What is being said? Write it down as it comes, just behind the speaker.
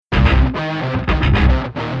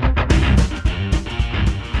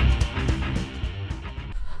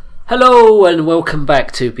Hello and welcome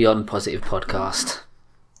back to Beyond Positive Podcast.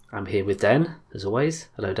 I'm here with Dan, as always.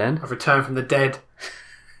 Hello, Dan. I've returned from the dead.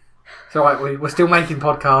 It's alright, we're still making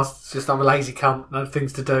podcasts, it's just I'm a lazy cunt, no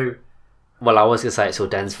things to do. Well, I was going to say it's all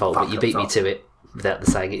Dan's fault, Fuck but you beat me to it without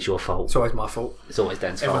saying it's your fault. It's always my fault. It's always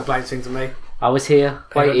Dan's Everyone fault. blames things on me. I was here,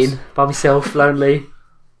 waiting, by myself, lonely.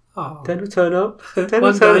 Oh. Dan will turn up. Dan will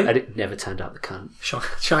One turn day. up. And it never turned up, the cunt.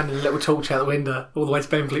 Shining a little torch out the window, all the way to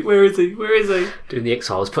Benfleet. Where is he? Where is he? Doing the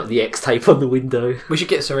X-Files, putting the X tape on the window. We should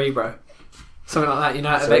get Cerebro. Something like that, you know,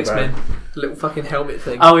 out of Cerebro. X-Men. The little fucking helmet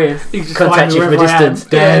thing. Oh, yeah. You can just Contact find you from a wherever I am.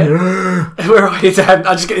 distance. Dan. Yeah. Where are you, Dan?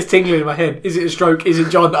 I just get this tingling in my head. Is it a stroke? Is it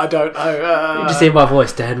John? I don't know. You just hear my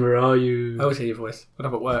voice. Dan, where are you? I always hear your voice when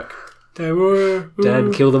I'm at work. Dan,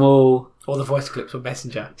 Dan, kill them all. Or the voice clips on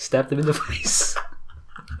Messenger. Stab them in the face.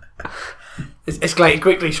 It's escalated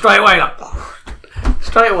quickly, straight away, like,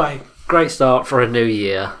 straight away. Great start for a new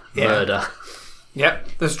year. Yeah. Murder. Yep,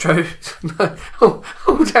 that's true. all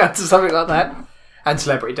down to something like that. And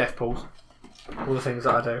celebrity death pools. All the things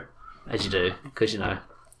that I do. As you do, because you know.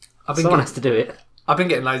 I've been Someone getting, has to do it. I've been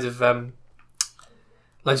getting loads of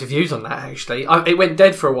views on that, actually. It went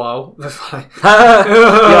dead for a while. That's funny. The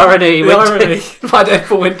irony. The irony. My death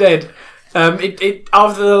pool went dead. It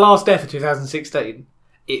after the last death of 2016,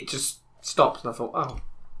 it just stopped, and I thought, oh,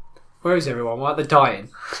 where is everyone? Why are they dying?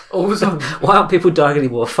 All of a sudden, Why aren't people dying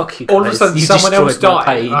anymore? Fuck you guys. all of a sudden, You someone else destroyed my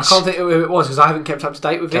died. page. I can't think who it was because I haven't kept up to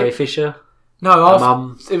date with Gary it. Fisher. No, My after,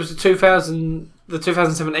 mum. it was the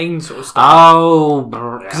 2017 sort of stuff. Oh.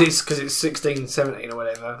 Because it's 16, 17 or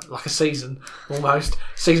whatever, like a season almost,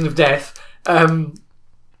 season of death.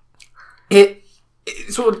 It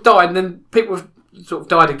sort of died, and then people have sort of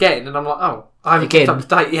died again, and I'm like, oh, I haven't kept Again? up to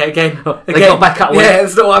date. Yeah, again. They got back up with- Yeah,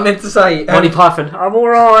 that's not what I meant to say. Monty Python. I'm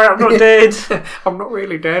alright. I'm not dead. I'm not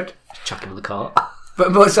really dead. Chuck him in the cart.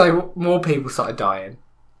 But more people started dying,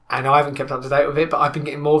 and I haven't kept up to date with it, but I've been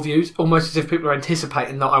getting more views, almost as if people are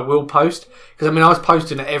anticipating that I will post. Because, I mean, I was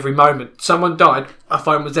posting at every moment. Someone died, our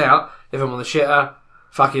phone was out, if I'm on the shitter,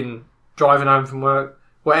 fucking driving home from work,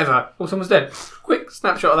 whatever. Or someone's dead. Quick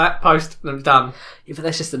snapshot of that, post, and I'm done. Yeah, but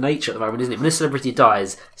that's just the nature at the moment, isn't it? When a celebrity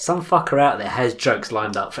dies, some fucker out there has jokes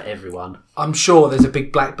lined up for everyone. I'm sure there's a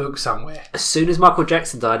big black book somewhere. As soon as Michael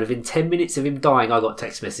Jackson died, within 10 minutes of him dying, I got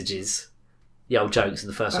text messages. The old jokes, and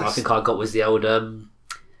the first one I think I got was the old, something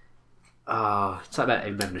about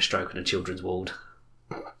him having a stroke in a children's ward.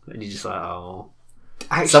 And you're just like, oh.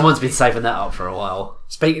 Actually, Someone's been saving that up for a while.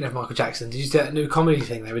 speaking of Michael Jackson, did you see that new comedy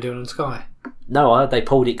thing they were doing on Sky? No, they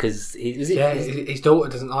pulled it because His daughter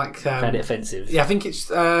doesn't like... found it offensive. Yeah, I think it's...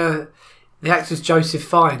 the actor's Joseph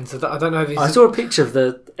Fiennes. I don't know if he's... I saw a picture of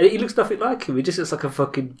he looks nothing like him. He just looks like a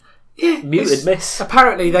fucking muted mess.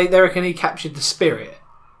 Apparently, they reckon he captured the spirit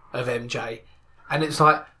of MJ. And it's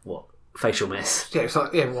like... What? Facial mess. Yeah, it's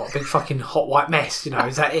like, what, a big fucking hot white mess, you know,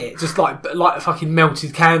 is that it? Just like a fucking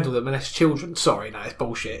melted candle that molests children. Sorry, no, it's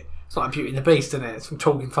bullshit. It's like Beauty and the Beast, isn't it? It's from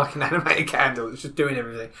talking fucking animated candle. It's just doing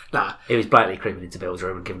everything. Nah. He was blatantly creeping into Belle's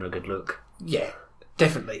room and giving her a good look. Yeah,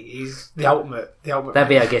 definitely. He's the ultimate. That'd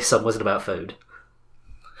be, I guess, song wasn't about food.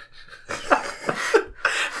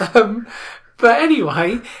 But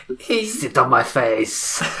anyway, Sit on my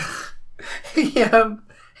face. he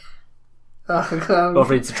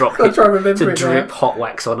Offering to drop I'll try and remember to it drip now. hot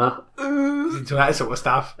wax on her. into that sort of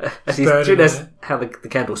stuff. That's how the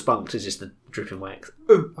candle spunked, is just the dripping wax.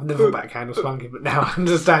 I've never thought about candle spunking, but now I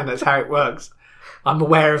understand that's how it works. I'm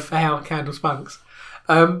aware of how candle spunks.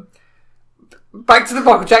 Back to the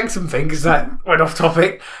Michael Jackson thing, because that went off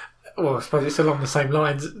topic. Well, I suppose it's along the same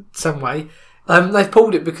lines some way. They've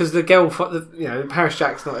pulled it because the girl, Paris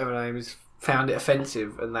Jackson, whatever her name is, found it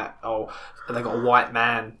offensive, and that they got a white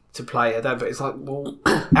man to play her. But it's like, well,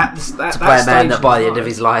 at that To play a man stage that by the in end of life-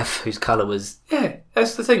 his life, whose colour was yeah,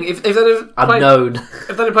 that's the thing. If they'd have played, unknown. if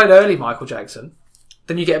they'd have played early Michael Jackson,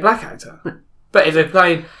 then you get a black actor. But if they're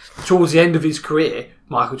playing towards the end of his career,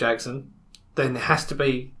 Michael Jackson, then it has to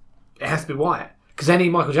be white. Because any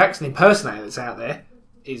Michael Jackson impersonator that's out there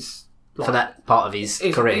is like, For that part of his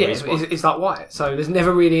career. Yeah, is what- it's like white. So there's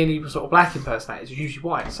never really any sort of black impersonators. It's usually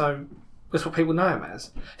white. So that's what people know him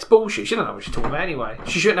as. It's bullshit. She don't know what she's talking about anyway.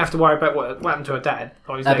 She shouldn't have to worry about what happened to her dad.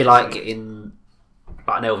 That'd be like in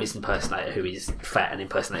an Elvis impersonator who is fat and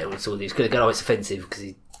impersonator with all these. Because it's offensive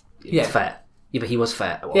because he's fat. Yeah, but he was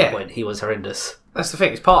fat at one point. He was horrendous. That's the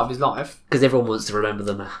thing. It's part of his life. Because everyone wants to remember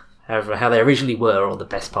them how they originally were, or the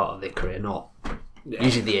best part of their career, not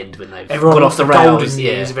usually the end when they've Everyone gone wants off the the rails. golden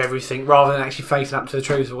years of everything, rather than actually facing up to the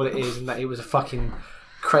truth of what it is, and that he was a fucking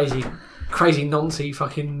crazy noncy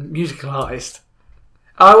fucking musical artist.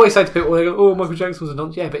 I always say to people, they go, "Oh, Michael Jackson was a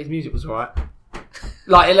nonce." Yeah, but his music was alright.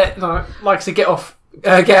 Like to get off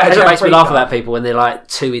It makes me laugh about people when they're like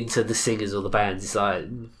too into the singers or the bands. It's like,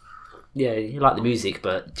 yeah, you like the music,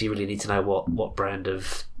 but do you really need to know what brand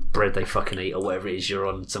of bread they fucking eat or whatever it is you're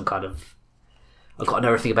on? Some kind of, I've got to know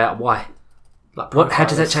everything about why. Like How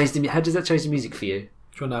does that change the music for you? Do you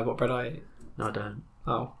want to know what bread I eat? No, I don't.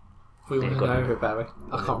 Oh. We want to know about me.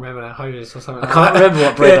 I can't remember now. Holiness or something. I can't remember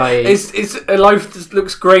what bread I eat. It's a loaf that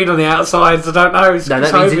looks green on the outside. So I don't know.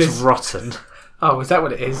 That means it's rotten. Oh, is that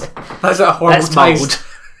what it is? That's a horrible taste.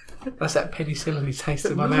 Mould. That's that penicillin taste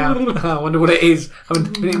in my mouth. I wonder what it is. I'm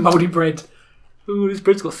eating mouldy bread. Ooh, this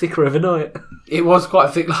bread's got thicker overnight. It was quite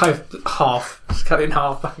a thick loaf. Half. Just cut it in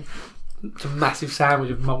half. It's a massive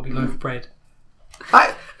sandwich of mouldy loaf of bread.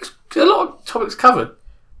 A lot of topics covered.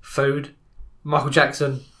 Food, Michael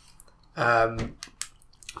Jackson,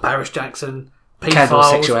 Paris Jackson, candle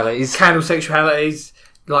sexualities,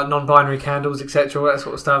 like non-binary candles, etc., that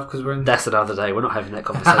sort of stuff. Because that's another day. We're not having that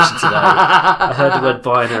conversation today. I heard the word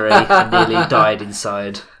binary and nearly died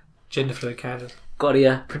inside. Gender fluid candles. Got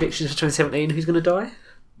any predictions for 2017? Who's going to die?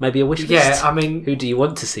 Maybe a wish list. Yeah, I mean, who do you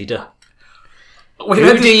want to see die? Who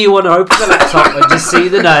do you want to open the laptop and just see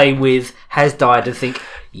the name with has died and think,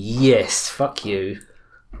 yes, fuck you?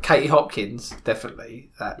 Katie Hopkins, definitely.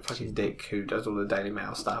 That fucking dick who does all the Daily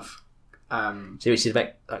Mail stuff. See what she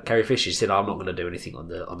said about Carrie Fisher? She said, I'm not going to do anything on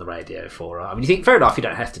the radio for her. I mean, you think, fair enough, you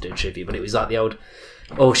don't have to do a tribute, but it was like the old,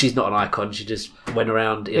 she's not an icon, she just went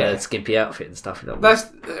around in a skimpy outfit and stuff.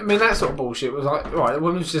 That sort of bullshit was like, right, the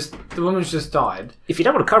woman's just died. If you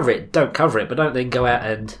don't want to cover it, don't cover it, but don't then go out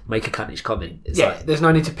and make a cuntish comment. There's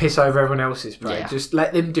no need to piss over everyone else's parade. Yeah. Just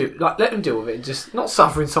let them deal with it. Just not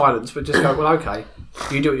suffer in silence, but just go, well, okay,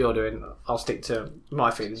 you do what you're doing. I'll stick to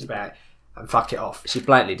my feelings about it and fuck it off. She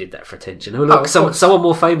blatantly did that for attention. Oh, look, someone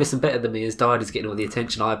more famous and better than me has died, is getting all the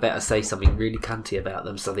attention. I better say something really cunty about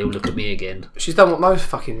them so they'll look at me again. She's done what most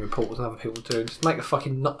fucking reporters and other people do. Just make a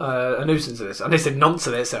fucking a nuisance of this. And they said nonce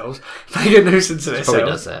of themselves. Make a nuisance of themselves. She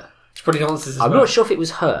probably does that. She probably nonces as I'm not sure if it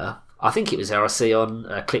was her. I think it was her. I see on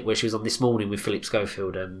a clip where she was on This Morning with Philip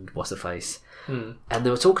Schofield and what's-her-face. And they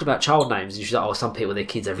were talking about child names, and she was like, some people, their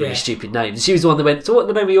kids have really stupid names. And she was the one that went, so what's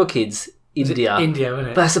the name of your kids? India, isn't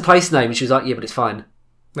it? But that's a place name. And she was like, yeah, but it's fine.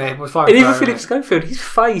 Yeah, it was fine. And even Philip Schofield, his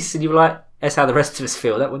face, and you were like, that's how the rest of us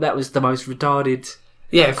feel. That was the most retarded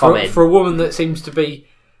comment. For a woman that seems to be,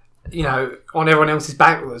 on everyone else's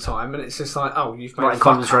back all the time, and it's just like, you've made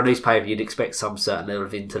comments for a newspaper, you'd expect some certain level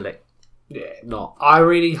of intellect. Yeah. Not. I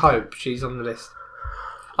really hope she's on the list.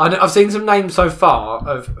 I've seen some names so far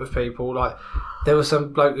of people, like, there was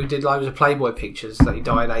some bloke who did loads of Playboy pictures that he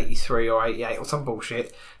died 83 or 88 or some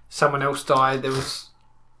bullshit. Someone else died. There was,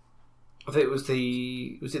 I think it was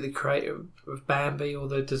the creator of Bambi or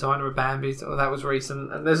the designer of Bambi? Or that was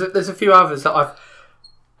recent. And there's a few others that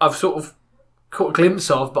I've sort of caught a glimpse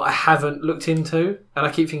of, but I haven't looked into. And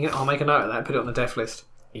I keep thinking, I'll make a note of that and put it on the death list.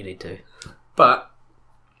 You need to. But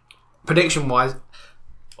prediction wise,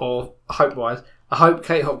 or hope wise, I hope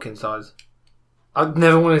Kate Hopkins dies. I've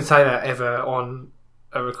never wanted to say that ever on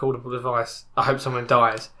a recordable device. I hope someone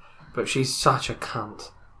dies, but she's such a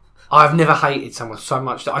cunt. I've never hated someone so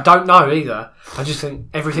much that I don't know either. I just think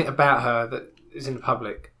everything about her that is in the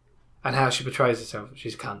public and how she portrays herself,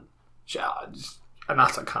 she's a cunt. She's an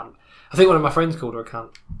utter cunt. I think one of my friends called her a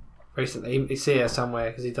cunt recently. You see her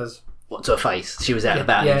somewhere because he does. What, to her face? She was out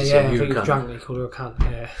about it. Yeah, I think he was drunk and he called her a cunt.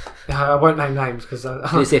 Yeah, I won't name names because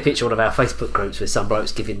you see a picture of one of our Facebook groups where some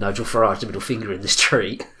bloke's giving Nigel Farage the middle finger in the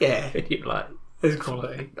street. Yeah, and you're like, there's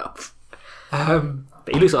quality.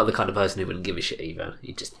 But he looks like the kind of person who wouldn't give a shit either.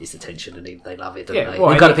 It's attention and they love it, don't they? Well,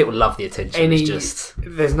 the kind of people love the attention.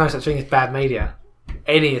 There's no such thing as bad media.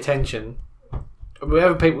 Any attention,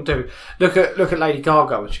 whatever people do. Look at Lady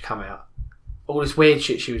Gaga when she come out. All this weird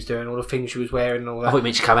shit she was doing, all the things she was wearing, and all that. I thought you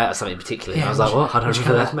meant she come out of something particularly. Yeah, I was like, what? I don't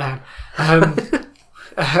remember that. Man.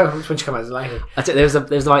 When she came out as a lady. There was a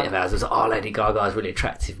mate of ours who was like, Lady Gaga is really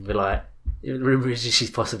attractive. And we're like, remember, she's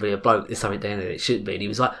possibly a bloke. There's something down there that it shouldn't be. And he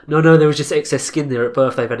was like, no, there was just excess skin there at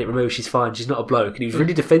birth. They've had it removed. She's fine. She's not a bloke. And he was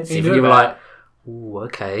really defensive. And you were like, ooh,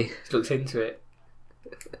 okay. He looked into it.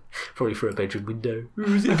 Probably through a bedroom window.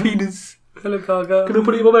 Is it a penis? Hello, Gaga. Can I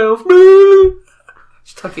put it in my mouth?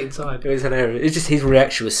 Just tuck it inside. It was hilarious. It's just his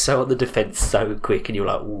reaction was so on the defence so quick, and you were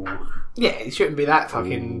like, ooh. Yeah, it shouldn't be that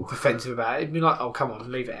fucking defensive about it. It'd be like, oh, come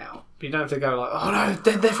on, leave it out. But you don't have to go like, oh no,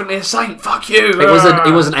 they're definitely a saint, fuck you.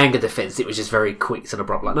 It wasn't anger defence, it was just very quick and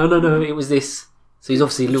abrupt, like, no, it was this. So he's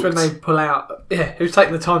obviously looked. When they pull out, who's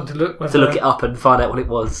taking the time to look it up and find out what it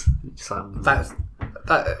was. Just like,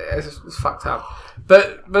 it's fucked up.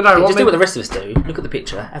 But no, just do what the rest of us do. Look at the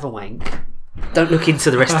picture, have a wank. Don't look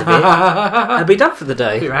into the rest of it. And be done for the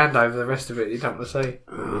day. Put your hand over the rest of it you don't want to see.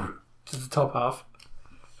 Just the top half.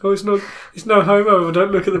 Oh, it's no homo if I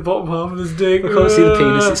don't look at the bottom half of his dick. I can't see the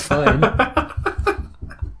penis, it's fine.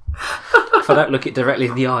 If I don't look it directly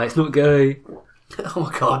in the eye, it's not gay. Oh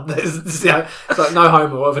my god, it's like no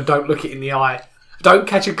homo if I don't look it in the eye. Don't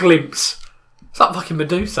catch a glimpse. It's like fucking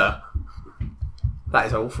Medusa. That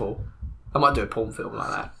is awful. I might do a porn film like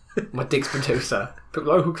that. My dick's Medusa. But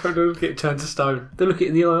don't look at it turn to stone. Don't look it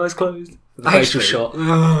in the eye, eyes closed. The facial shot.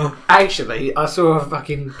 Actually, I saw a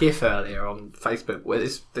fucking gif earlier on Facebook where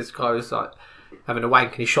this guy was like having a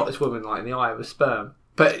wank and he shot this woman like in the eye with sperm.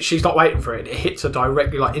 But she's not waiting for it. It hits her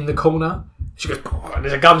directly like in the corner. She goes, and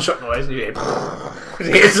there's a gunshot noise, and you hear,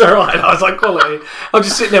 it hits her right. And I was like, quality. I was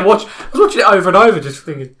just sitting there I was watching it over and over, just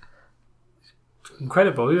thinking,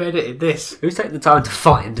 incredible. Who edited this? Who's taking the time to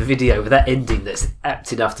find a video with that ending that's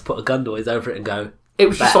apt enough to put a gun noise over it and go? It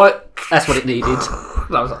was just like that's what it needed.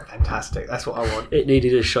 That was like fantastic. That's what I want. It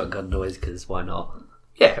needed a shotgun noise because why not?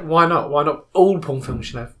 Yeah, why not? Why not? All porn films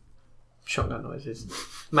should have shotgun noises.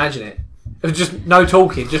 Imagine it. It was just no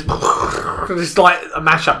talking, just like a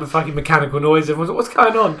mashup of fucking mechanical noise. Everyone's like, what's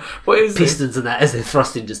going on? What is pistons and that as they're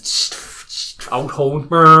thrusting, just old horn.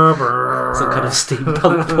 Some kind of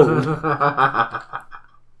steampunk porn.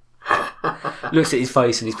 Looks at his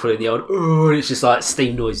face and he's pulling the old, and it's just like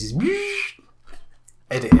steam noises.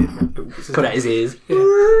 Edited. Cut out his ears. Yeah.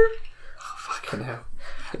 Oh, fucking hell.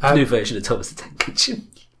 New version of Thomas the Tank Kitchen.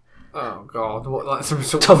 Oh god, what, like some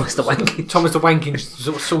sort Thomas the Wanking. Thomas the Wanking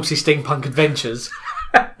sort of saucy steampunk adventures.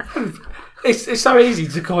 It's so easy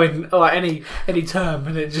to coin like any term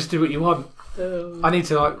and then just do what you want. I need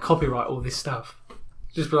to like copyright all this stuff.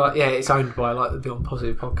 Just be like, yeah, it's owned by like the Beyond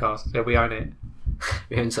Positive podcast. Yeah, we own it.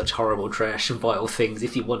 We own such horrible trash and vile things.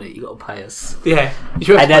 If you want it, you got to pay us. Yeah,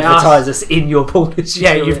 you have and advertise us in your porn.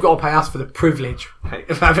 Yeah, you've got to pay us for the privilege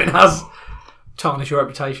of having us tarnish your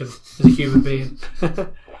reputation as a human being.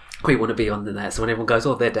 We want to be on that, so when everyone goes,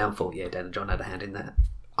 "Oh, they're downfall," yeah, Dan and John had a hand in that.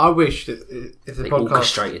 I wish that if the they podcast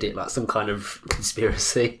orchestrated it like some kind of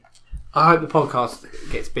conspiracy. I hope the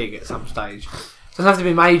podcast gets big at some stage. It doesn't have to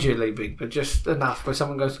be majorly big, but just enough where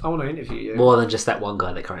someone goes, "I want to interview you." More than just that one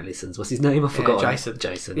guy that currently listens. What's his name? I forgot. Jason.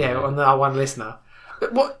 Jason. Yeah, our one listener.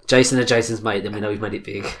 But what? Jason and Jason's mate. Then we know we've made it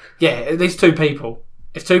big. Yeah, at least two people.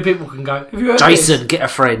 If two people can go, have you heard Jason, this? get a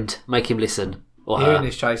friend, make him listen. Or You're hearing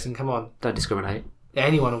this, Jason? Come on. Don't discriminate. Yeah,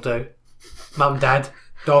 anyone will do. Mum, dad,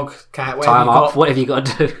 dog, cat, whatever Time you've up. got. Whatever you got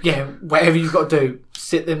to do. Yeah, whatever you've got to do.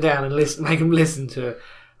 Sit them down and listen. Make them listen to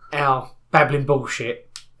our babbling bullshit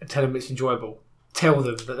and tell them it's enjoyable. Tell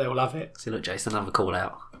them that they'll love it. See, look, Jason, another call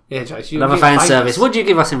out. Yeah, Jason. Another fan service. What do you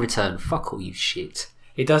give us in return? Fuck all you shit.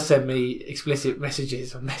 He does send me explicit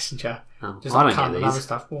messages on Messenger. Oh, just I like don't cunt get and these. other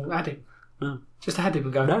stuff. Well, add him. Oh. Just add him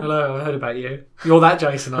and go, No. hello, I heard about you. You're that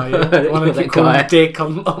Jason, are you? I You're want to that keep calling guy. you Dick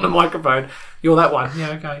on the microphone. You're that one. Yeah,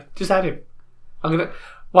 okay. Just add him. I'm gonna.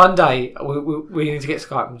 One day we need to get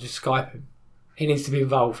Skype and just Skype him. He needs to be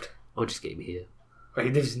involved. I'll just get him here. Well,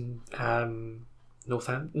 he lives in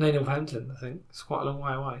Northampton, I think. It's quite a long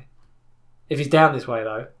way away. If he's down this way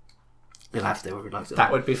though, He'll have to. Like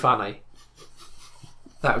that would be funny.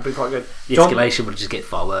 That would be quite good. The John- escalation would just get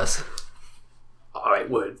far worse. Oh, it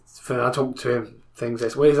would. So I talk to him, things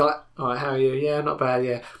this. Well, he's like, all right, how are you? Yeah, not bad,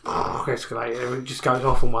 yeah. Escalated. And it just goes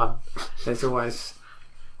off on one. There's always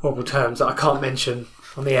horrible terms that I can't mention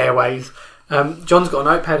on the airways. John's got a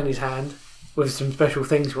notepad in his hand with some special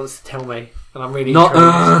things he wants to tell me. And I'm really Not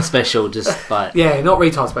intrigued. special, just like... Yeah, not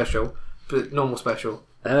retard special, but normal special.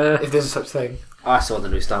 Uh, If there's such thing. I saw the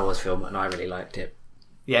new Star Wars film and I really liked it.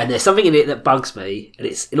 Yeah. And there's something in it that bugs me, and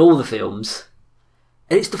it's in all the films,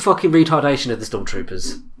 and it's the fucking retardation of the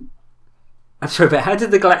Stormtroopers. I'm sorry, but how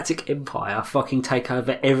did the Galactic Empire fucking take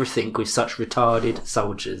over everything with such retarded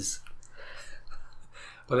soldiers?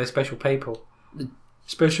 Well, they're special people.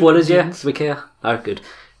 Special Spoilers, yeah? beings. Do we care? Oh, good.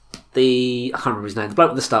 I can't remember his name, the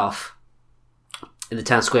bloke with the staff in the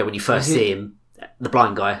town square when you first Is it- see him, the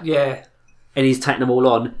blind guy, Yeah. and he's taking them all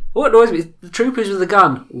on. What annoys me is the troopers with a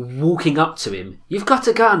gun walking up to him. You've got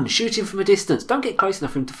a gun, shoot him from a distance. Don't get close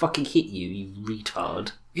enough for him to fucking hit you, you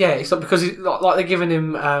retard. Yeah, it's like because like they're giving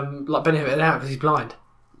him like benefit of the doubt because he's blind.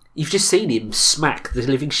 You've just seen him smack the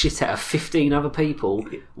living shit out of 15 other people.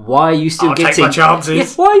 Why are you still I'll take getting... my chances. Yeah,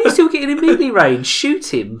 why are you still getting in melee range?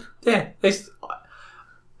 Shoot him. Yeah,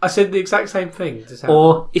 I said the exact same thing. To Sam.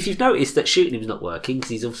 Or, if you've noticed that shooting him's not working, because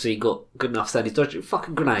he's obviously got good enough standing dodge,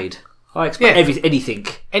 fucking grenade. I expect Yeah.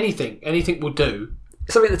 anything. anything will do.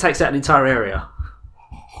 Something that takes out an entire area.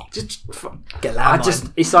 Get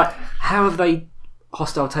It's like, how have they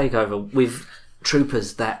hostile takeover with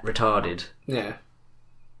troopers that retarded? Yeah.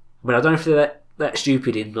 I mean, I don't know if they're that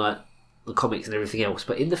stupid in like the comics and everything else,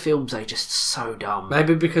 but in the films they're just so dumb.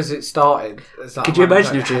 Maybe because it started. Could you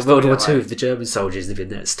imagine if during World War II if the German soldiers had been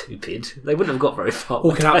that stupid? They wouldn't have got very far.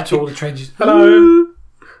 Walking up to all the trenches. Hello!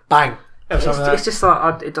 Bang! It's just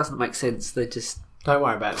like, it doesn't make sense. They just... Don't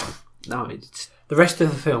worry about it. No, the rest of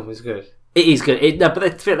the film is good. It is good.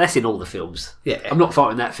 But that's in all the films. Yeah. I'm not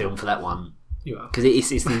fighting that film for that one. You are. Because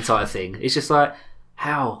it's the entire thing. It's just like,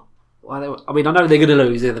 how? I mean, I know they're going to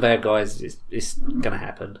lose. They're the bad guys. It's going to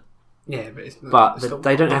happen. Yeah, but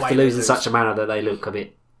they don't have to lose in such a manner that they look a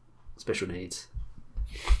bit special needs.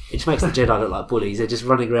 It just makes the Jedi look like bullies. They're just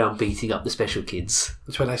running around beating up the special kids.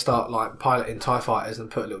 It's when they start like piloting TIE fighters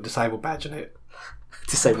and put a little disabled badge on it.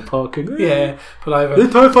 Disabled parking. Yeah, pull over.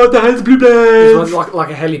 The TIE fighter has blue There's badge. like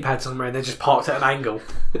a helipad somewhere and they're just parked at an angle.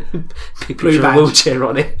 Big picture of a wheelchair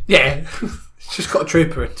on it. Yeah. It's just got a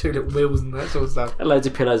trooper and 2 little wheels and that sort of stuff. And loads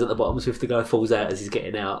of pillows at the bottom so if the guy falls out as he's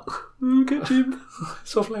getting out. Catch him.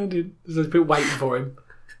 Soft landing. There's people waiting for him.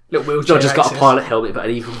 Little wheelchair. Not just got a access. pilot helmet, but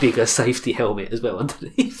an even bigger safety helmet as well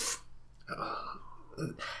underneath.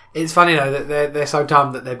 It's funny though that they're so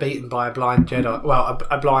dumb that they're beaten by a blind Jedi. Well,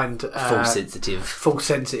 a blind, Force sensitive. full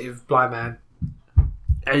sensitive blind man.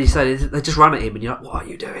 And you say they just run at him, and you're like, "What are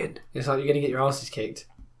you doing?" It's like you're going to get your asses kicked.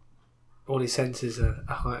 All his senses are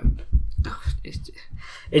heightened.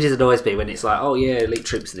 It just annoys me when it's like, "Oh yeah, elite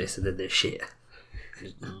troops and this," and then they're shit.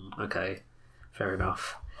 Okay, fair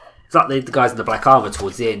enough. It's like the guys in the black armour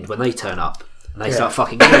towards the end when they turn up and they start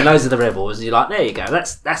fucking killing loads of the rebels, and you're like, "There you go.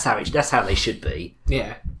 That's how they should be."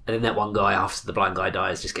 Yeah. And then that one guy, after the blind guy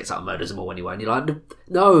dies, just gets up and murders them all anyway. And you're like,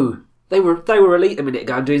 "No, they were elite a minute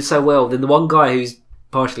ago and doing so well." Then the one guy who's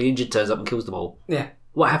partially injured turns up and kills them all. Yeah.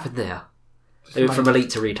 What happened there? They went from elite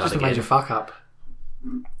to retard Just a again. major fuck up.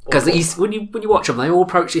 Because when you watch them, they all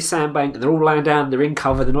approach this sandbank and they're all lying down, they're in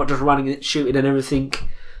cover, they're not just running and shooting and everything.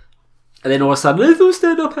 And then all of a sudden, let's all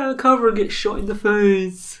stand up out of cover and get shot in the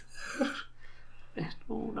face.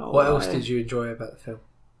 Oh, no What way. else did you enjoy about the film?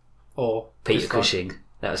 Or Peter Cushing.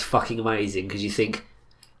 That was fucking amazing because you think,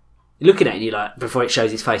 you're looking at it and you're like, before it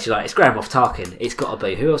shows his face, you're like, it's Grand Moff Tarkin. It's got to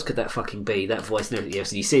be. Who else could that fucking be? That voice and everything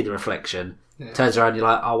else. And you see the reflection. Yeah. Turns around, you're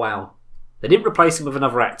like, oh wow. They didn't replace him with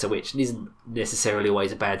another actor, which isn't necessarily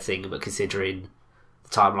always a bad thing, but considering the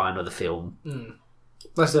timeline of the film,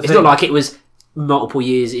 That's the it's thing. not like it was multiple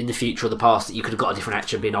years in the future or the past that you could have got a different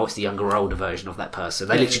actor and been, oh, it's the younger or older version of that person.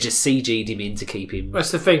 They literally just CG'd him in to keep him That's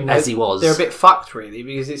the thing. as he was. They're a bit fucked, really,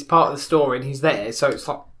 because it's part of the story and he's there, so it's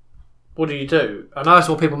like, what do you do? I know I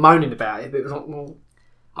saw people moaning about it, but it was like, well,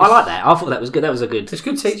 I like that. I thought that was good. That was a good it's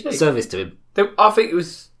good CG. service to him. I think it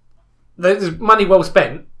was. There's money well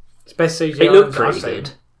spent. It's best CG. It looked I've pretty seen.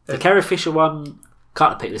 good. The Carrie Fisher one,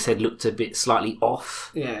 can't pick this head, looked a bit slightly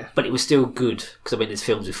off, Yeah. but it was still good because I mean, there's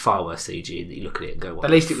films with far worse CG, and you look at it and go, "What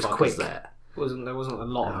At least the it was fuck quick. is that?" There wasn't a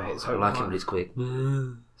lot of it. So I like it when it's quick.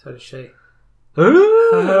 So does she.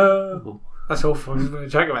 Did That's awful. I'm going to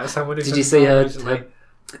joke about someone. you see her? I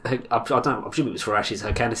don't know. I presume it was for Ashes.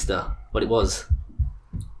 Her canister. What it was?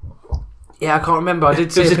 Yeah, I can't remember. I did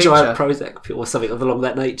It see was a a giant picture. Prozac or something along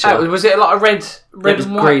that nature. Oh, was it like a red it was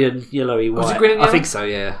and white? green and yellowy white. Was it green and I yellow? think so.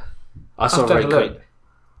 Yeah, I saw it have to very have a look. quick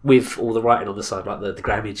with all the writing on the side, like the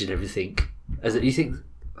grammage and everything. As it, you think,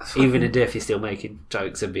 even in death, you're still making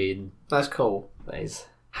jokes and being. That's cool. That is.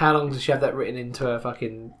 How long does she have that written into her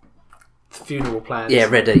fucking funeral plans? Yeah,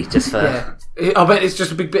 ready just for. Yeah. I bet it's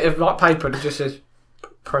just a big bit of like paper and it just says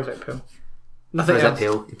Prozac pill. Nothing Prozac else.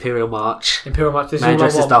 pill, Imperial March. Imperial March. This Man is all I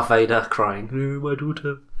dressed as want. Darth Vader, crying. No, my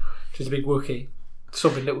daughter. Just a big Wookiee.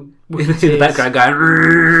 Sobbing little In Wookiee the tears. background, going.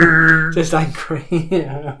 "Rrrr." Just angry.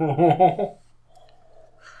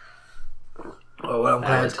 Oh, well, I'm That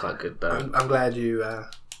glad. was quite good though. I'm glad you.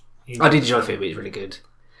 I did enjoy the film. It was really good.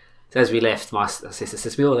 So as we left, my sister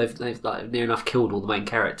says, "Well, they've like near enough killed all the main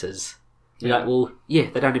characters." You're like, well, yeah,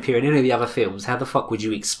 they don't appear in any of the other films. How the fuck would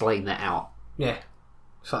you explain that out? Yeah.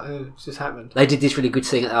 It's like, it's just happened. They did this really good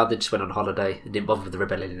thing. They just went on holiday and didn't bother with the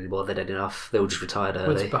rebellion anymore. They'd had enough. They all just retired Went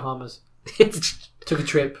to early. Bahamas. Took a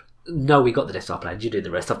trip. No, we got the Death Star planned. You do the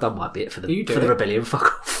rest. I've done my bit for You do the it. rebellion. Fuck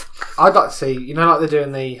off. I'd like to see, like they're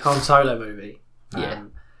doing the Han Solo movie. Yeah.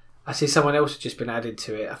 I see someone else has just been added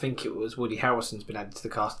to it. I think it was Woody Harrelson's been added to the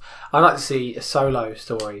cast. I'd like to see a solo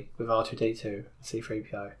story with R2D2 and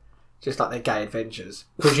C-3PO. Just like their gay adventures.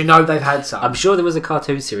 Because they've had some. I'm sure there was a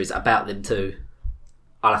cartoon series about them too.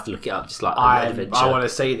 I'll have to look it up. Just like an adventure. I want to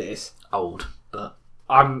see this. Old, but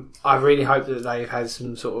I really hope that they've had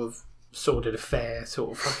some sort of sordid affair,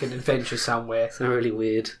 sort of fucking adventure somewhere. it's really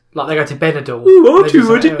weird. Like they go to Benidorm. Oh, and they're just R2,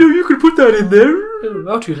 I like, didn't know you could put that in there. Oh,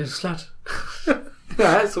 R2 little slut. Yeah,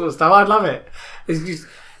 that sort of stuff. I'd love it.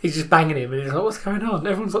 He's just banging him, and he's like, "What's going on?"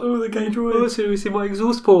 Everyone's like, "Oh, they're getting droid." Oh, seriously, my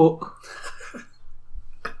exhaust port.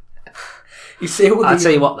 You see all the... I'll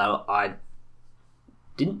tell you what, though, I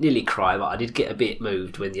didn't nearly cry, but I did get a bit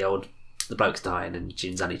moved when the bloke's dying and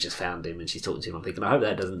Jinzani just found him and she's talking to him. I'm thinking, I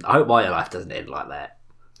hope my life doesn't end like that.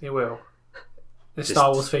 It will. The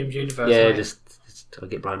Star Wars themed universe. Yeah, mate. just I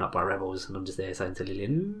get blown up by rebels and I'm just there saying to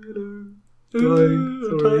Lillian, Sorry,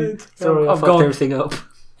 I I've fucked gone. everything up.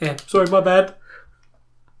 Yeah, sorry, my bad.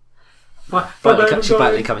 My She's bad.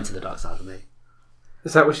 blatantly coming to the dark side of me.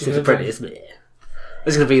 Is that what she's She's doing? apprentice, isn't it?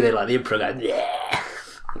 It's going to be there like the Emperor going, yeah.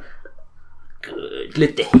 Good,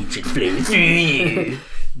 let the hatred flow through you.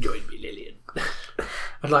 Join me, Lillian.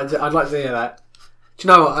 I'd like to hear that. Do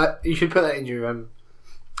you know what? You should put that in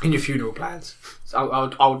your funeral plans. So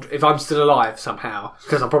I'll if I'm still alive somehow,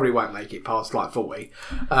 because I probably won't make it past like 40.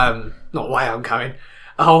 Not the way I'm going.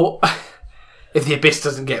 If the abyss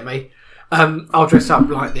doesn't get me, I'll dress up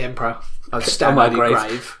like the Emperor. I'll just stand my by your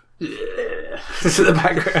grave. Just at the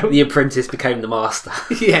background. The apprentice became the master.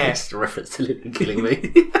 Yeah. Just a reference to Lillian killing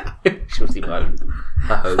me. She was the bone.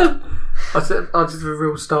 I hope. I'll just have a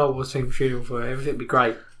real Star Wars themed funeral for her. Everything would be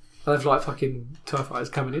great. I'll have like fucking TIE fighters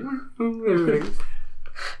coming in. Everything.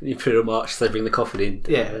 The Imperial March, so they bring the coffin in.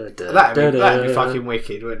 Yeah, that'd be fucking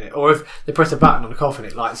wicked, wouldn't it? Or if they press a button on the coffin,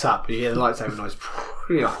 it lights up, and you hear the lightsaber noise.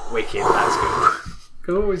 You're like, wicked, that's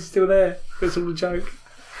good. Oh, it's still there. It's all a joke.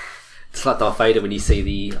 It's like Darth Vader when you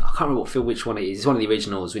see I can't remember which one it is. It's one of the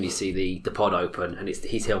originals when you see the pod open and it's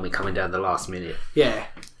his helmet coming down the last minute. Yeah.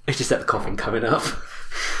 It's just at the coffin coming up.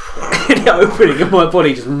 And it opening and my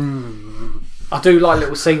body just... I do like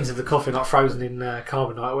little scenes of the coffin like frozen in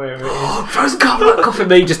carbonite, wherever it is. Frozen carbonite coffin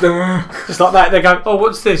me just... Just like that, they go, "Oh,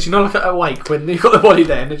 what's this?" You know, like awake when you've got the body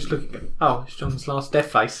there and they're just looking, "Oh, it's John's last death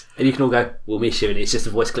face." And you can all go, "We'll miss you," and it's just a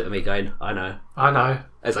voice clip of me going, "I know." I know.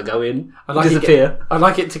 As I go in, I like disappear. I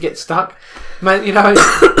like it to get stuck. Man, you know,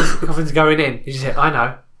 the coffin's going in. You just hear, "I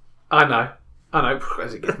know. I know. I know,"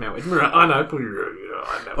 as it gets melted. I know.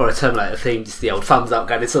 I know. Or a Terminator theme, just the old thumbs up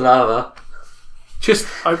going into lava. Just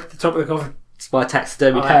open the top of the coffin. It's my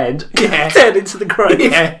taxidermy Oh, hand. yeah. Turned into the grave.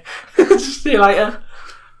 Yeah. Just see you later.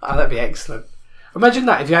 Oh, that'd be excellent. Imagine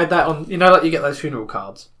that if you had that on, you know, like you get those funeral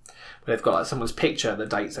cards where they've got like someone's picture, the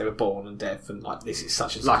dates they were born and death, and like this is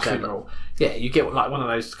such and such funeral. Yeah, you get like one of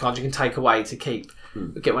those cards you can take away to keep.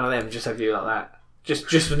 Get one of them, just have you like that.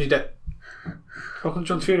 Just when you do. Welcome to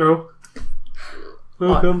John's funeral.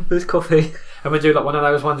 Welcome, there's coffee. And we do like one of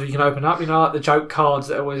those ones where you can open up, you know, like the joke cards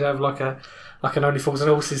that always have like an Only Fools and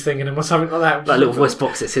Horses thing in them or something like that. Like little voice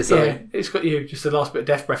box that says Yeah, something. it's got you, just the last bit of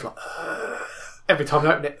death breath, like every time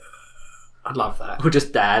you open it. I'd love that. Or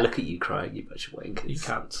just look at you crying, you bunch of wankers. You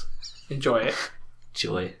can't enjoy it.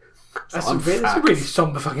 Joy. That's a really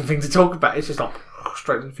somber fucking thing to talk about. It's just like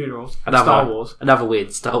straight into funerals. And Another, Star Wars. Another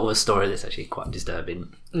weird Star Wars story that's actually quite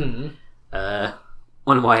disturbing.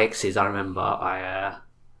 One of my exes, I remember,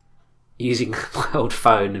 using my old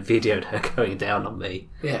phone and videoed her going down on me.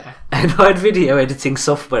 Yeah. And I had video editing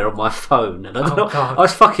software on my phone, and God. I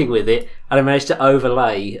was fucking with it, and I managed to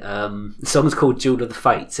overlay the song's called Duel of the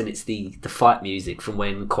Fates, and it's the fight music from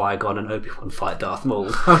when Qui-Gon and Obi-Wan fight Darth Maul.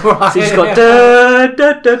 Right. So he's got da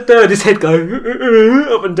da da da, and his head going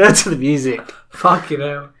up and down to the music. Fucking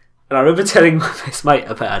hell. And I remember telling my best mate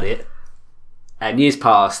about it. And years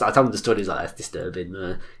passed, I told him the story, he was like, "That's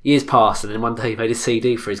disturbing." Years passed, and then one day he made a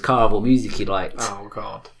CD for his car of all music he liked. Oh,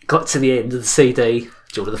 God. Got to the end of the CD,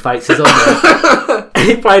 Duel of the Fates is on there. And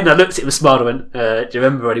he played, and I looked at him and smiled and went, "Do you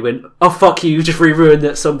remember?" And he went, "Oh, fuck you just re-ruined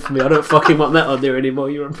that song for me. I don't fucking want that on there anymore,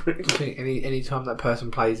 you're a prick." I think any time that person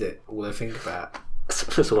plays it, all they think about.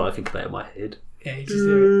 That's all I think about in my head. Yeah, you just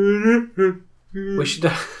do it. We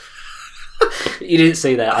should... You didn't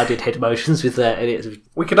see that, I did head motions with that, and it's...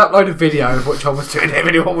 We could upload a video of what John was doing if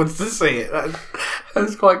anyone wants to see it.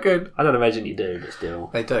 That's quite good. I don't imagine you do, but still.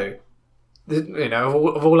 They do. You know,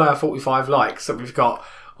 of all our 45 likes that we've got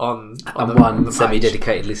on And the one page,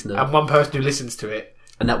 semi-dedicated listener. and one person who listens to it.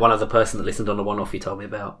 And that one other person that listened on the one-off you told me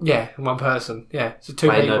about. Yeah, and one person. Yeah, so two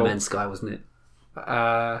Playing people. No Man's Sky, wasn't it?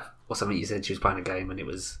 Uh, Or something you said she was playing a game and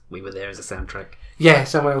we were there as a soundtrack. yeah,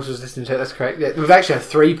 someone else was listening to it. That's correct. Yeah, we've actually had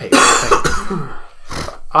 3 people. I think.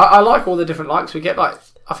 I like all the different likes we get. Like,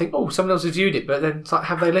 I think, oh, someone else has viewed it, but then it's like,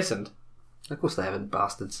 have they listened? Of course they haven't,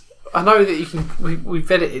 bastards. I know that you can. We've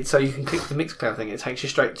edited so you can click the Mixcloud thing. It takes you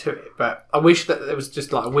straight to it. But I wish that there was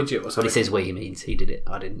just like a widget or When something. he says we, he means he did it.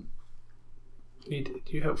 I didn't.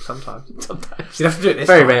 You help sometimes. Sometimes. You'll have to do it this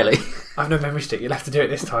Very time. rarely. I have no memory stick. You'll have to do it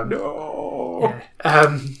this time. No.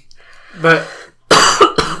 Yeah. But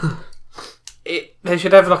they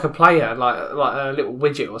should have like a player, like a little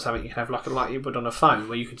widget or something. You can have like you would on a phone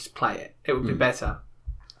where you could just play it. It would be better.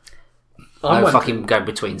 I'm No wondering, fucking go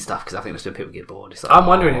between stuff because I think that's where people get bored. It's like, I'm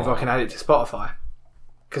wondering if I can add it to Spotify.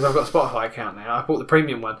 Because I've got a Spotify account now. I bought the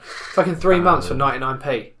premium one. Fucking 3 months for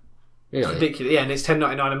 99p. It's Really? ridiculous. Yeah, and it's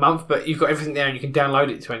 $10.99 a month, but you've got everything there and you can download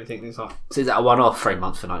it to anything. It's like, So is that a one-off 3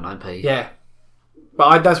 months for 99p? yeah.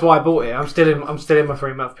 But that's why I bought it. I'm still in my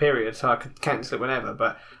 3 month period, so I could cancel it whenever.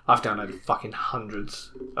 But I've downloaded fucking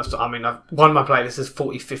hundreds. One of my playlists is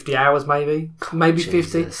 40, 50 hours, maybe 50.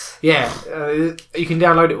 Jesus. Yeah, you can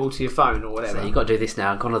download it all to your phone or whatever. So you got to do this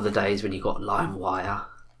now. Gone are the days when you got LimeWire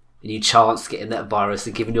and you chance getting that virus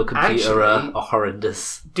and giving your computer Actually, a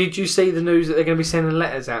horrendous. Did you see the news that they're going to be sending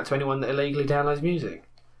letters out to anyone that illegally downloads music?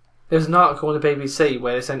 There's an article on the BBC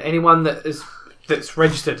where they're saying anyone that's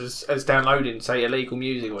registered as downloading, say, illegal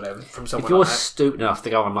music or whatever from someone If you're like that. stupid enough to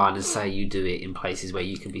go online and say you do it in places where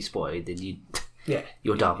you can be spotted, then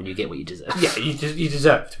you're dumb and you get what you deserve. Yeah, you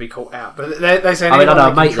deserve to be caught out. But they're saying I mean, I know a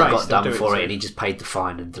anyone they mate can that trace, got they'll done do for to. it and he just paid the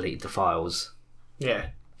fine and deleted the files Yeah,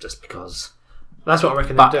 just because. that's what I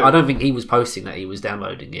reckon But they'll do. I don't think he was posting that he was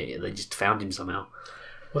downloading it. They just found him somehow.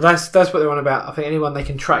 Well, that's what they're on about. I think anyone they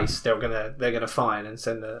can trace, they're gonna fine and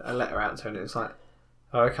send a letter out to, and it's like,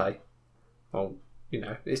 oh, okay, well,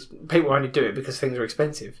 people only do it because things are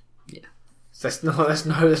expensive. Yeah, So that's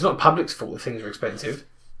not public's fault that things are expensive.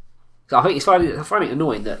 so I think I find it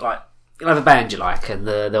annoying that like you'll have a band you like and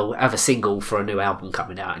they'll have a single for a new album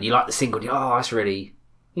coming out and you like the single and you're, oh, that's really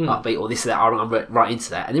upbeat or this or that. I'm right into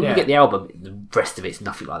that, and then when you get the album, the rest of it's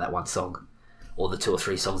nothing like that one song or the 2 or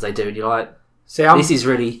 3 songs they do, and you're like, See, this is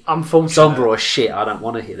really unfortunate. somber or shit. I don't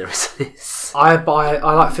want to hear the rest of this. I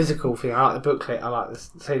like physical thing. I like the booklet. I like the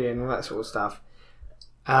CD and all that sort of stuff.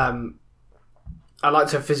 I like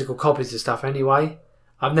to have physical copies of stuff anyway.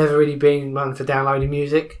 I've never really been one for downloading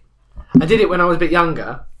music. I did it when I was a bit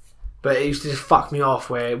younger, but it used to just fuck me off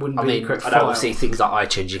where it wouldn't I be mean, the correct I know file. obviously things like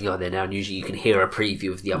iTunes you can go there now, and usually you can hear a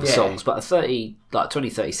preview of the other songs, but a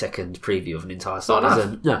 20-30 second preview of an entire song Not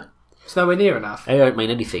isn't. No, It's nowhere near enough. they don't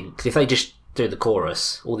mean anything because if they just do the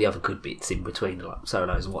chorus, all the other good bits in between, like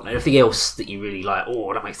solos and whatnot, everything else that you really like,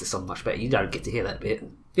 oh, that makes the song much better. You don't get to hear that bit,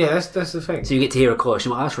 Yeah, that's the thing. so you get to hear a chorus.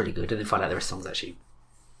 You're like, oh, that's really good, and then find out the rest of the song's actually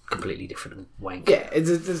completely different and wank. Yeah, it's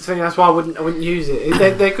the thing. That's why I wouldn't use it.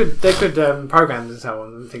 They're good programs and so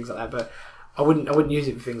on and things like that. But I wouldn't use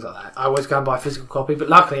it for things like that. I always go and buy a physical copy. But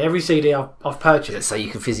luckily, every CD I've purchased, So you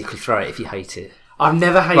can physically throw it if you hate it, I've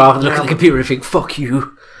never hated. rather than look an at the album. computer and think, fuck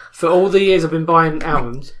you. For all the years I've been buying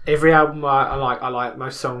albums, every album I like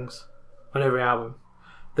most songs on every album.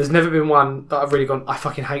 There's never been one that I've really gone, I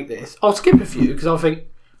fucking hate this. I'll skip a few because I think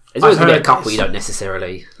There's always I've going to be a heard couple this. you don't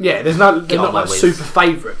necessarily. they're Get not on like with. super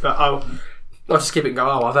favourite, but I'll just skip it and go,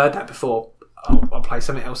 oh, I've heard that before. I'll play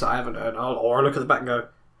something else that I haven't heard, or I'll look at the back and go,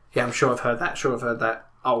 yeah, I'm sure I've heard that.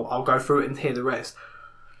 I'll go through it and hear the rest,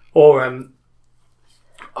 or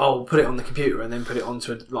I'll put it on the computer and then put it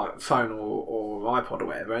onto a phone or iPod or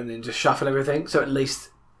whatever, and then just shuffle everything. So at least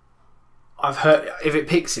I've heard, if it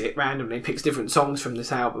picks it randomly, picks different songs from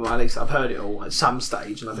this album, at least I've heard it all at some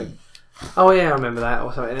stage, and I think, oh yeah, I remember that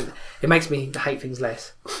or something. And it makes me hate things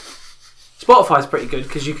less. Spotify's pretty good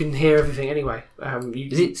because you can hear everything anyway.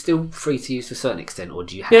 Is it still free to use to a certain extent, or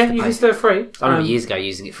do you have Yeah, to you pay? can still free. I remember years ago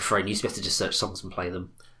using it for free, and you used to have to just search songs and play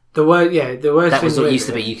them. The worst That was thing what it with used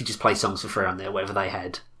to be. You could just play songs for free on there, whatever they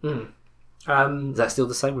had. Is that still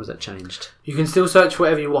the same, or has that changed? You can still search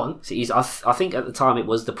whatever you want. So I think at the time it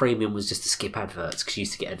was the premium was just to skip adverts because you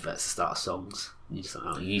used to get adverts to start songs. You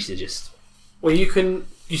used to just. Well, you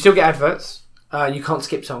still get adverts. You can't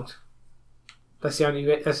skip songs. That's the only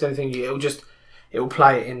thing. It'll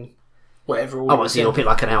play it in whatever order. Oh, so you'll pick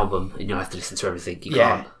like an album and you'll have to listen to everything. You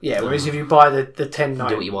can't. Yeah. Whereas if you buy the $10.99,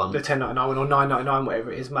 Do what you want. the $10.99 or $9.99,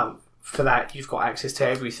 whatever it is, a month, for that you've got access to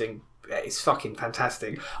everything. It's fucking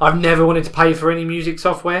fantastic. I've never wanted to pay for any music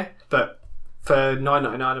software, but for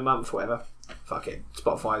 $9.99 a month, whatever, fuck it.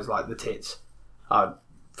 Spotify is like the tits. I'd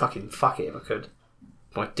fucking fuck it if I could.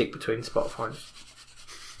 My dick between Spotify.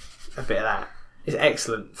 A bit of that. It's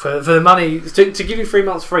excellent for the money to give you 3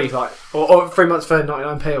 months free, like or 3 months for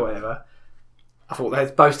 99p or whatever. I thought they're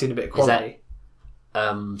boasting a bit of quality.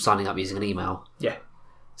 Signing up using an email. Yeah.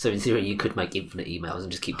 So in theory, you could make infinite emails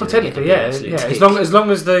and just keep Well, doing it. technically, and be an yeah. absolute As dick. long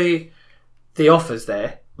as the offer's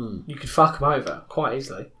there, you could fuck them over quite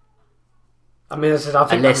easily. I mean, as I said, I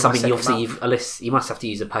think Unless that'd be my obviously second month. unless you must have to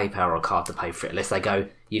use a PayPal or a card to pay for it. Unless they go,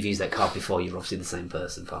 you've used that card before, you're obviously the same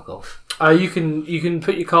person. Fuck off. You can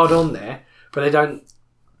put your card on there, but they don't.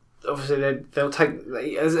 Obviously, they'll take.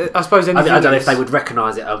 I suppose. I don't know if else- they would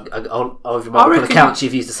recognise it over I multiple reckon- accounts.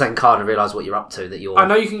 You've used the same card and realise what you're up to. That you're. I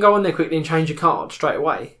know you can go on there quickly and change your card straight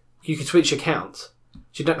away. You can switch accounts,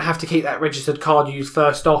 So you don't have to keep that registered card you used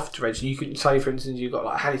first off to register. You could say, for instance, you've got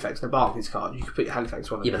like Halifax and a Barclays card. You could put your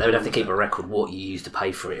Halifax one. Yeah, but they would have to keep a record what you used to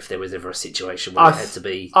pay for it if there was ever a situation where it had to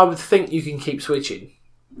be. I would think you can keep switching.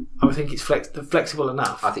 I would think it's flexible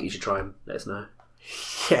enough. I think you should try and let us know.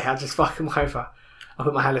 Yeah, I'll just fuck them over. I'll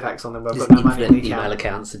put my Halifax on them, but I've Just got no money in the email account.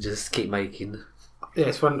 accounts and just keep making.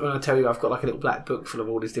 Yes, when I tell you I've got like a little black book full of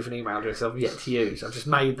all these different email addresses I've yet to use. I've just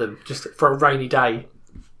made them just for a rainy day.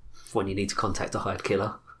 When you need to contact a hired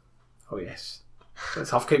killer. Oh yes. So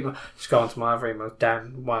I'll just go onto my other email,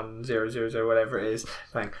 Dan1000, whatever it is.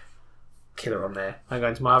 Bang, killer on there. I go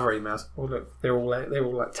into my other emails. Oh look, they're all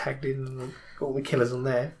like tagged in, and all the killers on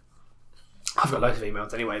there. I've got loads of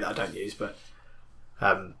emails anyway that I don't use, but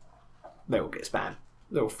they all get spam.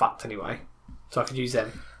 They're all fucked anyway, so I could use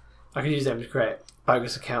them. I could use them to create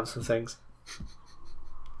bogus accounts and things.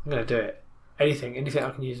 I'm gonna do it. Anything I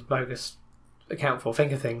can use a bogus account for.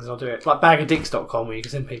 Think of things, and I'll do it. Like bagadicks.com, where you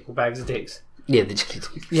can send people bags of dicks. Yeah, the jelly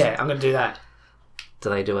dicks. Yeah, I'm gonna do that. Do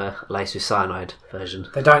they do a lace with cyanide version?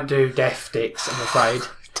 They don't do deaf dicks, I'm afraid.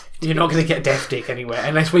 You're not going to get deaf dick anywhere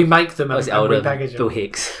unless we make them and repackage Bill them.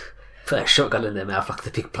 Hicks put a shotgun in their mouth like the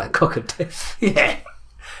big black cock of death. Yeah.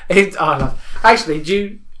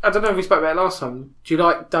 Actually, I don't know if we spoke about it last time. Do you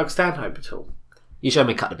like Doug Stanhope at all? You showed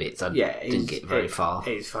me a couple of bits. I Yeah, didn't get very far.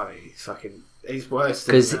 He's funny. He's worse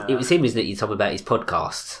than... Because it was him, isn't it? You told me about his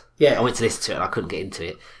podcast. Yeah. I went to listen to it and I couldn't get into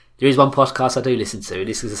it. There is one podcast I do listen to.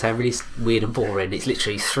 This is going to sound really weird and boring. It's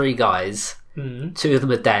literally three guys. Mm-hmm. Two of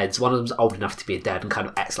them are dads. One of them's old enough to be a dad and kind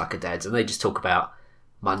of acts like a dad. And they just talk about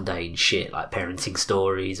mundane shit like parenting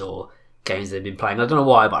stories or games they've been playing. I don't know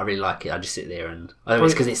why, but I really like it. I just sit there and... I know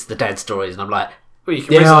it's because it's the dad stories and I'm like... Well, you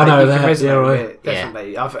can Yeah, resonate, I know you that. can resonate Yeah, with right. it,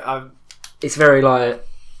 definitely. I've It's very like...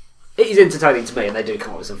 It is entertaining to me and they do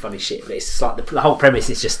come up with some funny shit. But it's just like the whole premise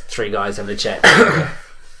is just three guys having a chat.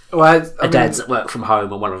 Dad's at work from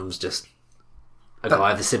home and one of them's just... A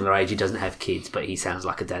guy of a similar age, he doesn't have kids, but he sounds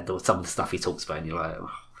like a dad. Or some of the stuff he talks about, and you're like,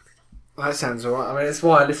 oh. that sounds alright. I mean, it's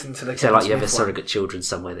why I listen to the... It's like you have a Smith one. surrogate children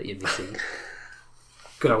somewhere that you're missing.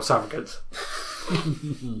 Good old surrogates.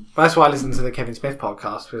 That's why I listen to the Kevin Smith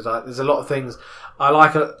podcast, because there's a lot of things I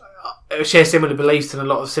like. I share similar beliefs and a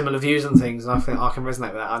lot of similar views on things, and I think I can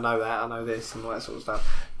resonate with that. I know this, and all that sort of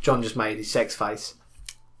stuff. John just made his sex face.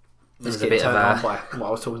 There's Just a get bit of turned on by what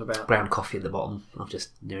I was talking about. ground coffee at the bottom. I've just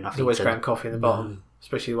near enough There's always eaten. ground coffee in the bottom,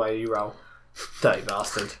 especially the way you roll. Dirty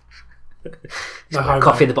bastard. No Ground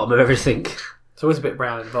coffee at the bottom of everything. It's always a bit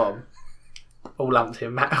brown at the bottom. All lumped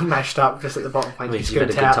in, mashed up just at the bottom. I mean, you've had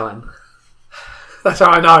a good time. That's how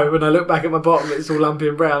I know. When I look back at my bottom, it's all lumpy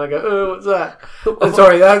and brown. I go, oh, what's that?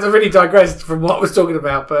 Sorry, that's really digressed from what I was talking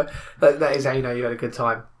about, but that is how you know you had a good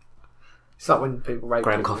time. It's like when people rape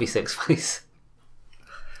Ground people. coffee sex face.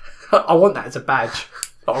 I want that as a badge.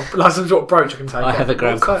 Like some sort of brooch I can take. I have a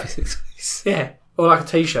ground What's coffee sex face. that? Yeah. Or like a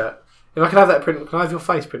t-shirt. If I can have that print, can I have your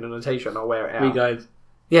face printed on a t-shirt and I'll wear it out? We go.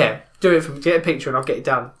 Yeah. Do it get a picture and I'll get it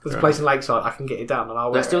done. There's a Right. place in Lakeside I can get it done and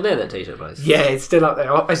I'll wear That's still it. there, that t-shirt place? Yeah, it's still up there.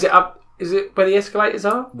 Is it up? Is it where the escalators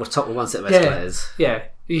are? We're top of one set of Yeah. escalators. Yeah,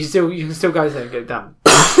 you can still go there and get it done.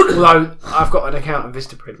 Although I've got an account on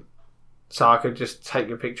Vistaprint, so I could just take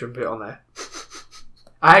your picture and put it on there.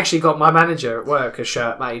 I actually got my manager at work a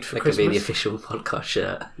shirt made for That could be Christmas. the official podcast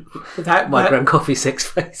shirt. That- My that- ground coffee sex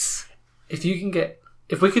face. if you can get,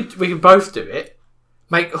 we could both do it.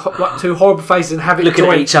 Make like two horrible faces and have it Looking at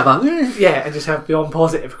joined. each other. Yeah, and just have Beyond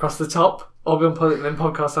Positive across the top, or Beyond Positive and then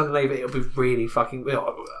podcast underneath it. It'll be really fucking. We It's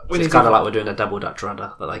need kind to- of like we're doing a double Dutch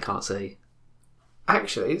rudder that they can't see.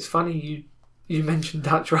 Actually, it's funny you mentioned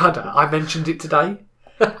Dutch Rudder. I mentioned it today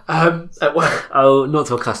at work. Oh, not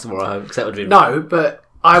to a customer, I hope, because that would be... No, but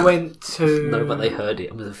I went to... No, but they heard it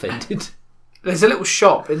and was offended. There's a little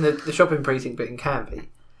shop in the shopping precinct bit in Canby.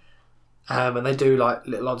 And they do like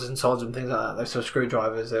little odds and sods and things like that. They sell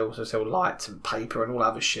screwdrivers, they also sell lights and paper and all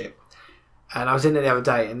other shit. And I was in there the other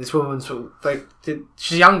day and this woman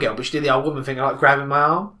she's a young girl, but she did the old woman thing, like grabbing my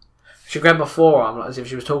arm. She grabbed my forearm like as if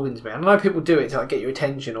she was talking to me. I know people do it to like get your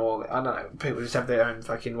attention, or I don't know, people just have their own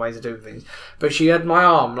fucking ways of doing things. But she had my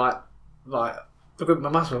arm like look at my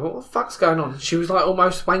muscle. What the fuck's going on? She was like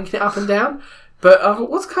almost wanking it up and down. But I thought,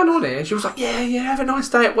 what's going on here? And she was like, yeah, have a nice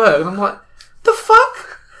day at work. And I'm like, the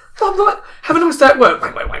fuck? I'm like, have a nice day at work.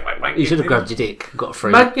 Wank. You should have grabbed your dick and got a free,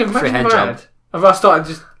 Imagine free hand mad. job. If I started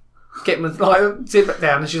just getting my, like, sit back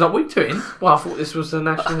down and she's like, what are you doing? Well, I thought this was the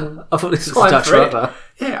national... I thought this was time a Dutch for it. rudder.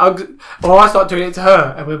 Yeah, I start doing it to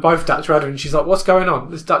her and we're both Dutch rudder and she's like, what's going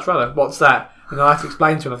on? This Dutch rudder, what's that? And then I have to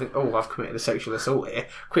explain to her and I think, oh, I've committed a sexual assault here.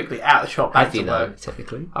 Quickly out of the shop, back Have to you though, work.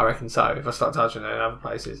 technically? I reckon so, if I start touching her in other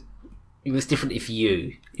places. It was different if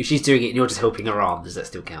she's doing it and you're just helping her arm, does that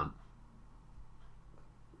still count?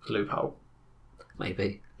 loophole.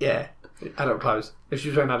 Maybe. Yeah, adult clothes. If she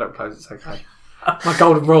was wearing adult clothes, it's okay. My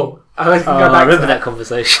golden rule. I always can Oh, go back I remember to that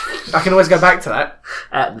conversation. I can always go back to that.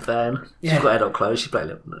 At the van. Yeah. She's got adult clothes. She's playing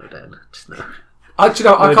little. No, Dan. Just no. Do you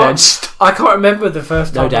know, No, Dan. Stop. I can't remember the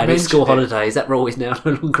first time. No, Dan. I It's school mentioned it. holidays. That rule is now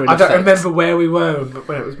no longer in I don't effect. remember where we were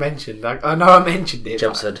when it was mentioned. I know I mentioned it. but-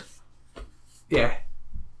 Chelmsford. Yeah.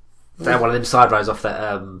 They had one of them side roads off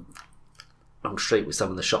that long street with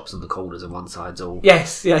some of the shops on the corners and one side's all.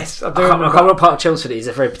 Yes. I do I can't remember. remember what part of Chelmsford it is.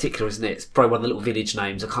 They're very particular, isn't it? It's probably one of the little village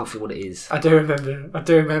names. I can't think what it is. I do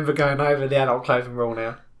remember going over the adult clothing rule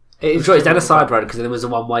now. It I'm sure it's down a side road because there was a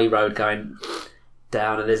one-way road going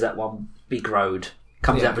down, and there's that one big road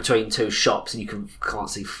comes Yeah. out between two shops, and you can't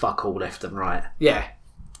see fuck all left and right. Yeah.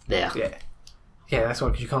 There, Yeah, that's why,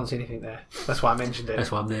 because you can't see anything there. That's why I mentioned it.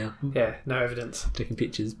 that's why I'm there Yeah, no evidence. taking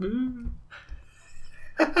pictures.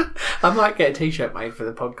 I might get a t-shirt made for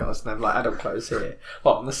the podcast and have like adult clothes here,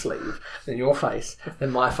 like on the sleeve, then your face,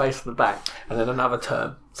 then my face on the back, and then another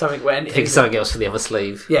term. Something where I think something else for the other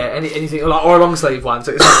sleeve. yeah, anything like, or a long sleeve one,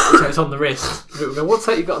 so it's on the wrist. People go, what's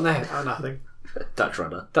that you got on there? Oh, nothing. Dutch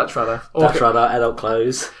rudder. Dutch rudder. Or Dutch rudder. Adult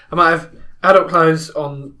clothes. I might have adult clothes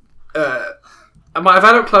on. I might have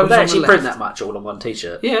adult clothes Would they on actually the print left. that much all on one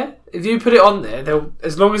t-shirt? Yeah, if you put it on there, they'll,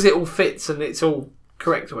 as long as it all fits and it's all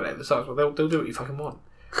correct or whatever, so they'll do what you fucking want.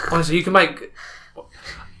 Honestly, you can make.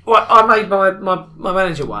 Well, I made my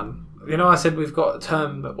manager one. You know, I said we've got a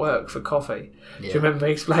term at work for coffee. Do you remember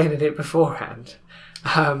me explaining it beforehand?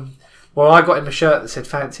 Well, I got him a shirt that said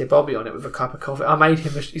 "Fancy a Bobby" on it with a cup of coffee. I made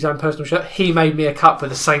him his own personal shirt. He made me a cup with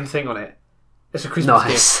the same thing on it. It's a Christmas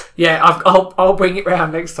Nice. gift. Yeah, I'll bring it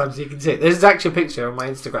round next time so you can see it. There's actually a picture on my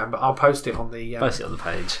Instagram, but I'll post it on the. Post it on the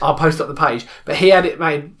page. I'll post it on the page. But he had it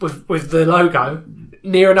made with the logo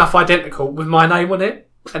near enough identical with my name on it.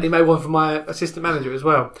 And he made one for my assistant manager as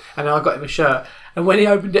well. And I got him a shirt. And when he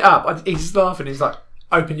opened it up, he's laughing. He's like,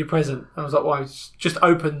 "Open your present." I was like, "Why? Just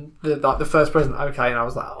open the first present." Okay. And I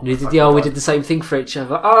was like, "Oh, And we did fucking we God. did the same thing for each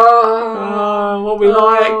other. Oh, what we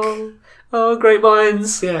like." Oh, great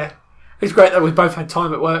minds. Yeah. It's great that we both had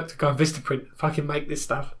time at work to go and Vistaprint and fucking make this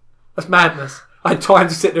stuff. That's madness. I had time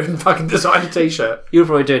to sit there and fucking design a t-shirt. You were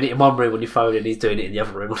probably doing it in one room on your phone, and he's doing it in the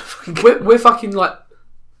other room on a fucking We're fucking like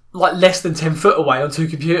less than 10 foot away on two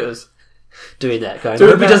computers. doing that. Going,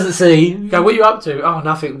 Doing hope he that. doesn't see. Go, what are you up to? Oh,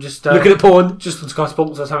 nothing. Just Looking at porn. just on Sky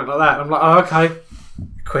Sports or something like that. I'm like, oh, okay.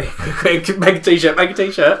 Quick, make a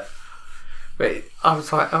t-shirt. But I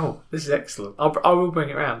was like, oh, this is excellent. I will bring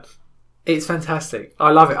it round. It's fantastic.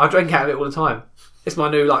 I love it. I drink out of it all the time. It's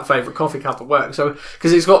my new favourite coffee cup at work. So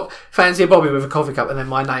because it's got Fancy a Bobby with a coffee cup and then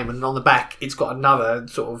my name, and on the back it's got another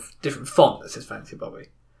sort of different font that says Fancy a Bobby.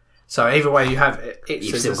 So either way you have it, it's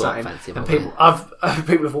You've the still got same. Fancy a And Bobby.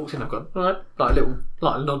 people have walked in. I've gone, all right, like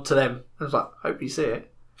a nod to them. I was like, hope you see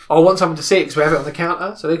it. I want someone to see it because we have it on the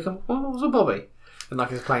counter, so they can. Well, what was a Bobby? And I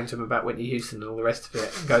can explain to them about Whitney Houston and all the rest of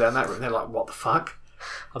it, and go down that route. And they're like, what the fuck?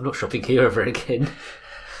 I'm not shopping here ever again.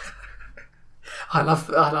 I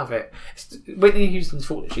love it. It's Whitney Houston's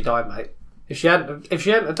fault that she died, mate. If she hadn't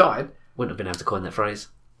have died, Wouldn't have been able to coin that phrase.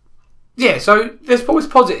 yeah. So there's always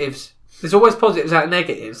positives. There's always positives out of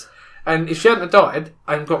negatives. And if she hadn't have died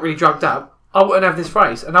and got really drugged up, I wouldn't have this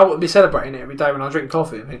phrase, and I wouldn't be celebrating it every day when I drink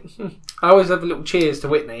coffee. I think, I always have a little cheers to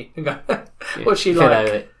Whitney and go, "What's she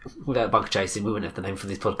like?" Without bug chasing, we wouldn't have the name for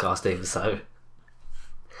this podcast either. So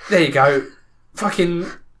There you go. Fucking.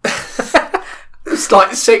 It's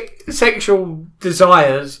like sexual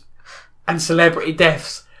desires and celebrity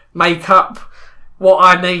deaths make up what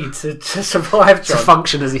I need to survive, to John.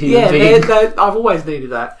 function as a human Yeah, being. I've always needed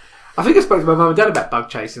that. I think I spoke to my mum and dad about bug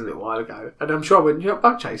chasing a little while ago, and I'm sure I went, "You know what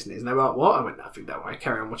bug chasing is?" And they were like, "What?" I went, "Nothing, don't worry,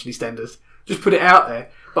 carry on watching EastEnders. Just put it out there."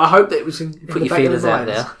 But I hope that it was in Put the your back of feelers their out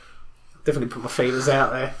minds. there. Definitely put my feelers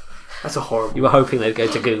out there. That's a horrible. You were hoping they'd go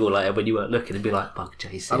to Google later when you weren't looking and be like, bug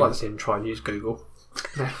chasing. I'd like to see him try and use Google.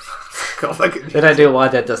 God, They don't do what my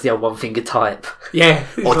dad does, the old one finger type. yeah,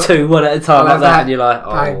 Or two, one at a time Like like that, that. and you're like,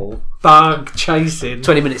 Bang. oh. Bug chasing.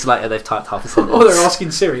 20 minutes later, they've typed half a sentence. Or they're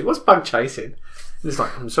asking Siri, "What's bug chasing?" And it's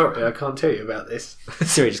like, "I'm sorry, I can't tell you about this."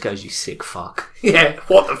 Siri just goes, you sick fuck. Yeah,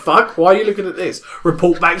 what the fuck? Why are you looking at this?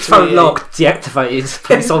 Report back to Phone me. locked, deactivated,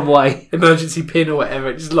 put it on way. Emergency pin or whatever.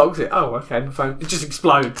 It just locks it. Oh, okay. My phone. It just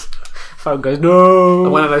explodes. Phone goes, no.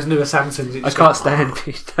 And one of those newer Samsungs. It I just can't goes, stand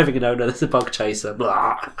having an owner that's a bug chaser.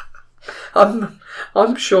 Blah.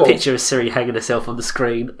 I'm sure. Picture of Siri hanging herself on the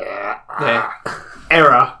screen. Yeah.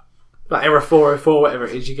 Error. Like error 404, whatever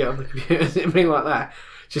it is you get on the computer. Something like that.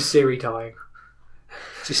 Just Siri dying.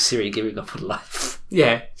 Just Siri giving up on life.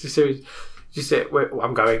 Yeah. Just Siri. Just it.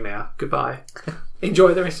 I'm going now. Goodbye.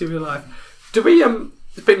 Enjoy the rest of your life. Do we?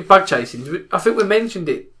 It's been bug chasing. I think we mentioned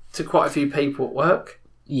it to quite a few people at work.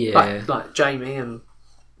 Yeah. Like Jamie and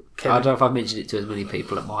Kevin. I don't know if I've mentioned it to as many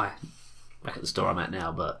people back at the store I'm at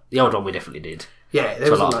now, but the old one we definitely did. Yeah, there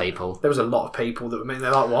To was a lot of people. There was a lot of people that were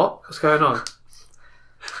they're like, what? What's going on?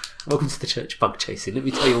 Welcome to the church bug chasing. Let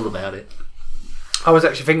me tell you all about it. I was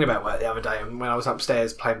actually thinking about work the other day, and when I was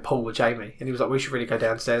upstairs playing pool with Jamie, and he was like, we should really go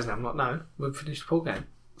downstairs now. I'm like, no, we've finished the pool game.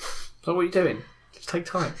 So what are you doing? Just take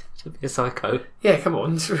time. Don't be a psycho. Yeah, come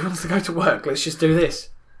on. He wants to go to work. Let's just do this.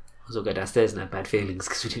 I was all go downstairs and have bad feelings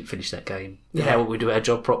because we didn't finish that game. Yeah. How would we do our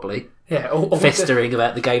job properly? Yeah, all Festering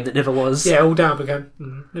about the game that never was. Yeah, all down, but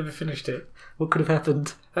going, never finished it. What could have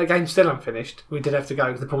happened? That game's still unfinished. We did have to go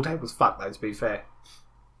because the pool table was fucked, though, to be fair.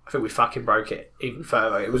 I think we fucking broke it even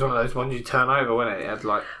further. It was one of those ones you turn over, wasn't it? It had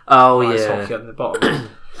like ice hockey on the bottom,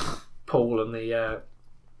 pool on the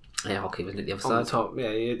air hockey, wasn't it, the other on the side? top. Yeah,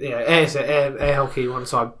 air hockey one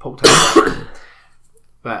side, pool table.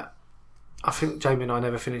 But I think Jamie and I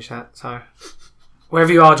never finished that. So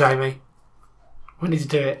wherever you are, Jamie, we need to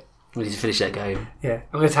do it. We need to finish that game. Yeah,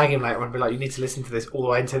 I'm going to tag him later and be like, you need to listen to this all the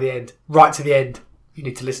way into the end, right to the end. You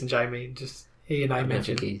need to listen, Jamie, and just hear your name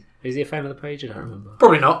mentioned. Is he a fan of the page? I don't remember.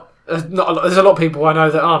 Probably not. There's a lot of people I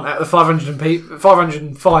know that aren't. Out of the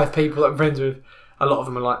 505 people that I'm friends with, a lot of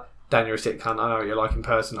them are like, Dan, you're a sick cunt. I know what you're like in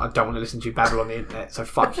person. I don't want to listen to you babble on the internet, so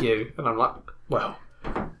fuck you. And I'm like, well,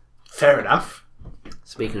 fair enough.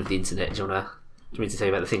 Speaking of the internet, do you want me to tell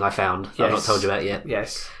you about the thing I found that Yes. I've not told you about yet?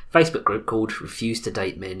 Yes. Facebook group called Refuse to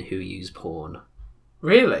Date Men Who Use Porn.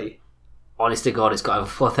 Really? Honest to God, it's got over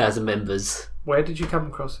 4,000 members. Where did you come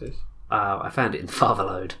across this? I found it in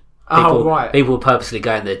Fatherload. Right. People were purposely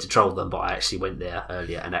going there to troll them, but I actually went there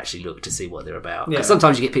earlier and actually looked to see what they're about. Yeah. Because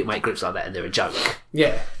sometimes you get people make groups like that and they're a joke.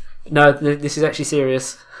 Yeah. No, this is actually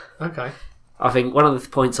serious. Okay. I think one of the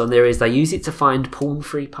points on there is they use it to find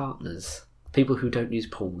porn-free partners. People who don't use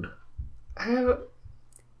porn.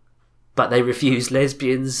 But they refuse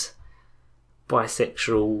lesbians,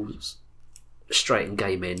 bisexuals, straight and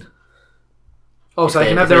gay men. Oh, so they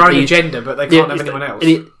can have if their own they- agenda, but they can't have anyone else.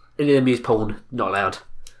 Any of them use porn, not allowed.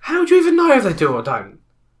 How do you even know if they do or don't?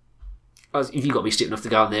 If you've got to be stupid enough to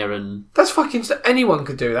go on there and... That's fucking... Anyone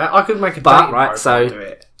could do that. I could make a But, dating right, profile so- and do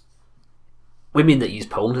it. Women that use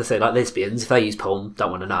porn, let's say like lesbians, if they use porn,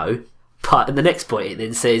 don't want to know. But in the next point it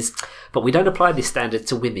then says, but we don't apply this standard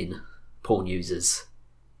to women porn users.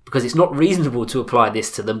 Because it's not reasonable to apply this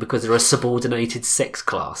to them because they're a subordinated sex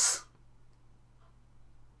class.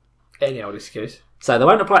 Any old excuse. So they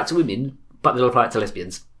won't apply it to women, but they'll apply it to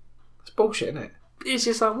lesbians. It's bullshit, isn't it? It's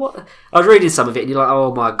just like, what? I was reading some of it and you're like,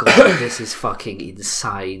 oh my god, this is fucking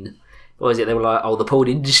insane. What was it? They were like, oh, the porn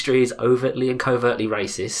industry is overtly and covertly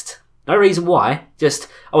racist. No reason why. Just,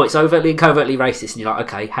 oh, it's overtly and covertly racist. And you're like,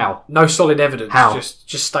 okay, how? No solid evidence. How?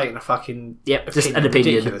 Just stating a fucking Yep, just an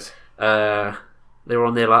opinion. Ridiculous. They were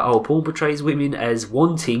on there like, oh, porn portrays women as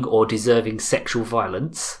wanting or deserving sexual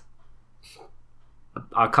violence.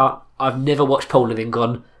 I've never watched porn and then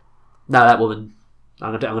gone, no, that woman,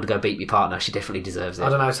 I'm going to go beat my partner. She definitely deserves it. I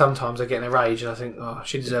don't know, sometimes I get in a rage and I think, oh,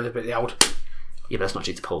 she deserves a bit of the old. Yeah, but that's not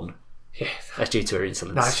due to porn. Yeah. That's due to her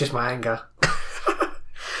insolence. No, it's just my anger.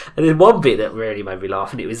 And then one bit that really made me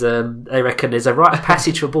laugh, and it was, they reckon there's a rite of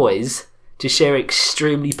passage for boys to share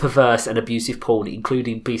extremely perverse and abusive porn,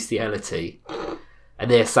 including bestiality. And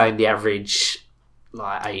they're saying the average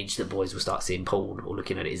age that boys will start seeing porn or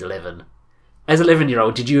looking at it is 11. As an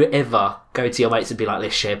 11-year-old, did you ever go to your mates and be like,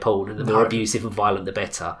 let's share porn, and the more abusive and violent the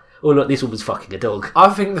better? Oh, look, this woman's fucking a dog.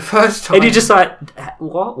 I think the first time... And you're just like,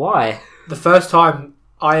 what? Why? The first time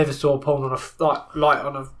I ever saw porn on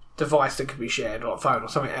on a device that could be shared, or a phone or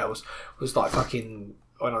something else, was like fucking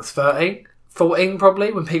when I was 13, 14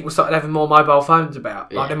 probably, when people started having more mobile phones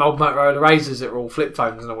about. Like them old Motorola Razors that were all flip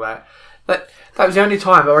phones and all that. That was the only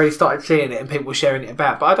time I really started seeing it and people were sharing it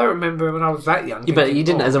about. But I don't remember when I was that young. Yeah, but thinking, you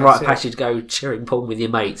didn't, oh, as a that's rite of it. passage, go sharing porn with your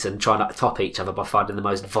mates and trying to top each other by finding the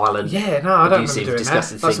most violent, Yeah, no, I don't remember abusive, doing that.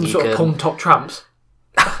 disgusting Like some thing sort you of can. porn top trumps.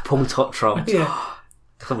 Porn top trump. Yeah.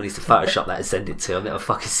 Someone needs to Photoshop that and send it to them. That'll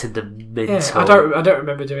fucking send them mental. Yeah, I don't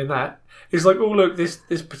remember doing that. It's like, oh look, this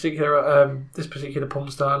particular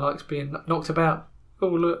porn star likes being knocked about. Oh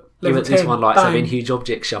look, Yeah, level but this 10, one likes bang. having huge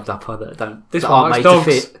objects shoved up her that don't. This that one aren't likes made dogs.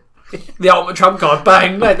 to fit. The ultimate trump card,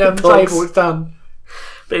 bang, let down the Dogs. table, it's done.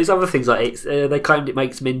 But there's other things like they claimed it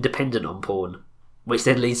makes men dependent on porn, which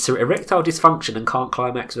then leads to erectile dysfunction and can't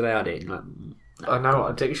climax without it. Like, I know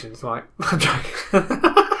what addiction's like. I'm joking.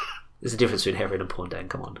 there's a difference between heroin and porn, Dan.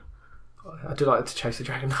 Come on. I do like to chase the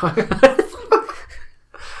dragon though.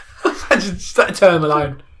 Just that term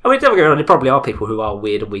alone. I mean, don't get me wrong, there probably are people who are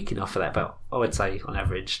weird and weak enough for that, but I would say on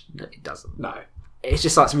average, no, it doesn't. No. It's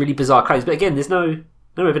just like some really bizarre claims. But again, there's no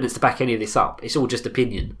No evidence to back any of this up. It's all just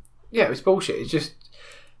opinion. Yeah, it's bullshit. It's just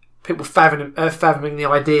people fathoming the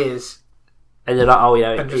ideas. And they're like, oh, you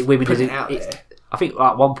know, And just women putting didn't. it out there. I think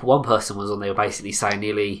like one person was on there basically saying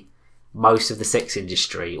nearly most of the sex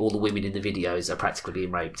industry, all the women in the videos are practically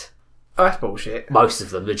being raped. Oh, that's bullshit. Most of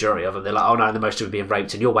them, majority of them, they're like, oh no, the most of them are being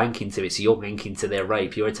raped, and you're wanking to it, so you're wanking to their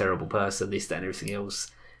rape. You're a terrible person. This, that, and everything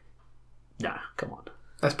else. No, come on.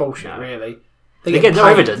 That's bullshit, No. really. They get no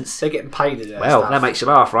evidence. They're getting paid to do that Well, stuff. that makes you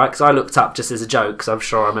laugh, right? Because I looked up just as a joke, because I'm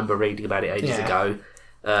sure I remember reading about it ages Yeah.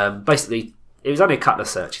 ago. Basically, it was only a couple of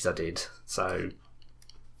searches I did, so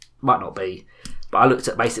might not be. But I looked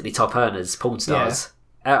at basically top earners, porn stars.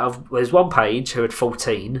 There's one page who had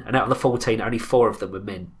 14, and out of the 14, only 4 of them were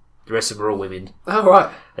men. The rest of them were all women. Oh, right.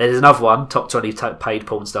 There's another one, top 20 paid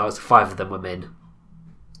porn stars, 5 of them were men.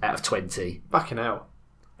 Out of 20. Fucking hell.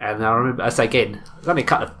 And I remember, I say again, there's only a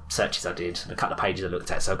couple of searches I did, and a couple of pages I looked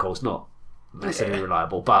at, so of course not massively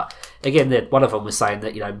reliable. But again, one of them was saying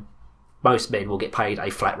that, you know, most men will get paid a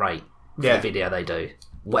flat rate for the video they do.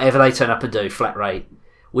 Whatever they turn up and do, flat rate.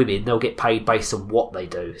 Women, they'll get paid based on what they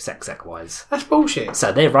do, sex act wise. That's bullshit.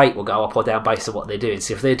 So their rate will go up or down based on what they're doing.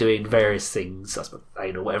 So if they're doing various things,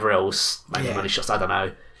 anal, whatever else, maybe money shots, I don't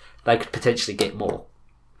know, they could potentially get more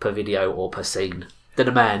per video or per scene than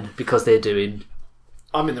a man because they're doing.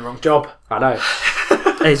 I'm in the wrong job. I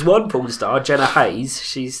know. There's one porn star, Jenna Hayes.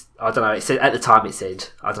 She's, I don't know. It said at the time I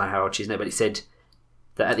don't know how old she's now, but it said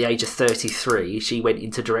that at the age of 33, she went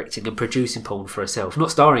into directing and producing porn for herself,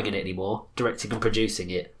 not starring in it anymore, directing and producing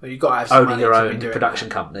it, Well, you've got to have some owning money her to own be doing production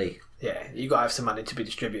that. company. Yeah, you've got to have some money to be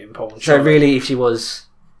distributing porn. So surely. really, if she was,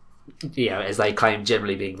 you know, as they claim,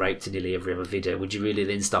 generally being raped in nearly every other video, would you really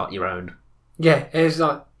then start your own? Yeah, it's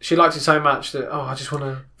like she likes it so much that I just want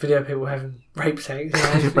to video people having rape sex.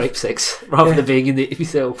 You know? Rape sex rather than being in it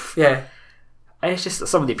yourself. Yeah, And it's just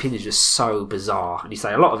some of the opinions are just so bizarre, and you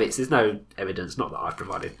say a lot of it. There's no evidence, not that I've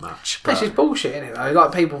provided much. But that's just bullshit, isn't it? Though,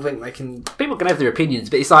 like people think they can. people can have their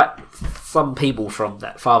opinions, but it's like some people from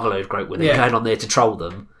that Fatherload group where they're going on there to troll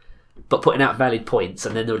them, but putting out valid points,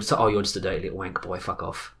 and then they're just like, "Oh, you're just a dirty little wank boy, fuck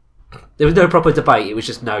off." There was no proper debate. It was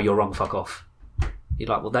just, "No, you're wrong, fuck off." You're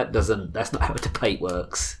like, well, that's not how a debate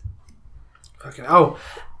works. Fucking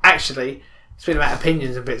actually, speaking about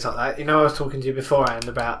opinions and bits like that, you know, I was talking to you beforehand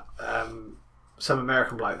about some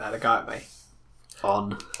American bloke that had a go at me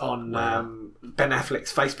On Ben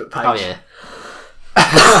Affleck's Facebook page. oh yeah,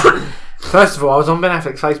 First of all, I was on Ben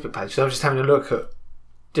Affleck's Facebook page, so I was just having a look at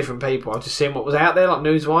different people. I was just seeing what was out there, like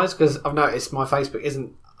news-wise, because I've noticed my Facebook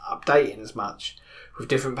isn't updating as much with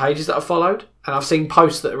different pages that I've followed, and I've seen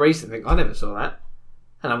posts that are recent. I never saw that,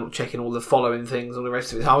 and I'm checking all the following things, all the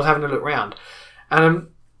rest of it. So I was having a look round, and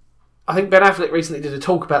I think Ben Affleck recently did a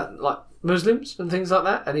talk about like Muslims and things like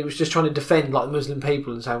that, and he was just trying to defend like Muslim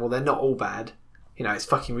people and saying, well, they're not all bad. You know, it's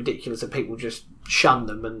fucking ridiculous that people just shun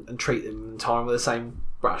them and treat them and tie them with the same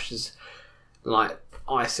brush as like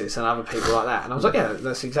ISIS and other people like that. And I was like, yeah,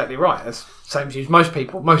 that's exactly right. That's the same views most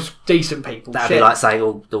people, most decent people. that'd share. be like saying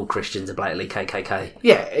all Christians are blatantly KKK.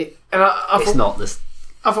 Yeah, and I It's thought, not this.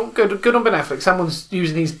 I thought good on Ben Affleck. Someone's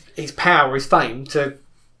using his power, his fame to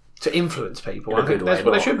influence people. In a I think good that's way,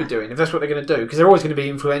 what they not. should be doing if that's what they're going to do, because they're always going to be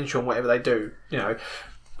influential in whatever they do. You know,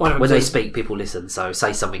 one of them When they says- speak, people listen. So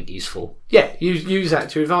say something useful. yeah, use that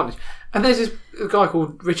to your advantage. And there's this guy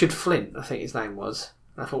called Richard Flint, I think his name was.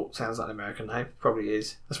 I thought sounds like an American name. Probably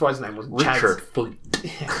is. That's why his name wasn't Chad. Richard Flint.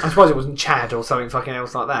 I'm surprised it wasn't Chad or something fucking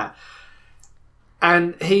else like that.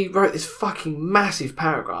 And he wrote this fucking massive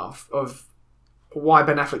paragraph of why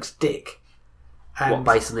Ben Affleck's dick. And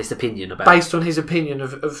What, based on this opinion about? based on his opinion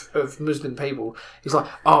of Muslim people, he's like,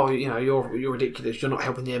 oh, you know, you're ridiculous. You're not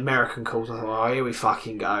helping the American cause. I thought, oh, here we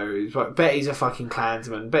fucking go. He's like, bet he's a fucking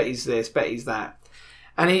Klansman. Bet he's this. Bet he's that.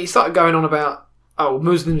 And he started going on about, oh,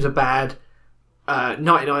 Muslims are bad.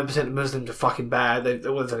 99% of Muslims are fucking bad.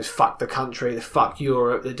 All they've done is fuck the country. They fuck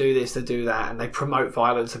Europe. They do this. They do that. And they promote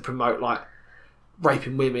violence. They promote like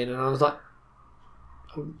raping women. And I was like,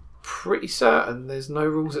 I'm pretty certain there's no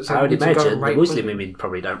rules that say I would we need to go imagine and the rape Muslim women. women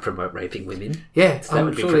probably don't promote raping women. Yeah, So that I'm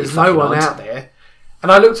would be sure pretty there's no fucking one odd. out there.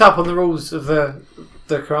 And I looked up on the rules of the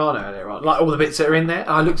Quran earlier on, like all the bits that are in there, and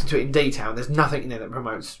I looked into it in detail, and there's nothing in there that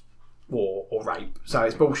promotes war or rape. So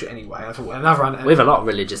it's bullshit anyway. I thought another one. With a lot of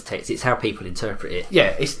religious texts, it's how people interpret it.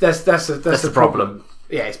 Yeah, that's the problem.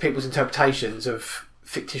 Yeah, it's people's interpretations of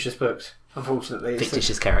fictitious books. Unfortunately, It's-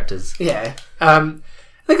 Fictitious characters. Yeah.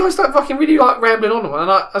 The guy started fucking really like rambling on, and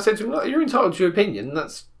I said to him, "Look, you're entitled to your opinion.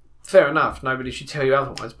 That's fair enough. Nobody should tell you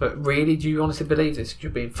otherwise. But really, do you honestly believe this?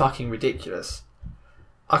 You're being fucking ridiculous."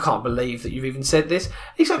 I can't believe that you've even said this.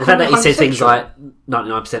 He's like, The fact that he said things homosexual.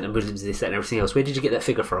 like 99% of Muslims are this, that, and everything else. Where did you get that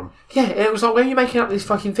figure from? Yeah, it was like, where are you making up these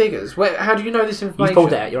fucking figures? How do you know this You information?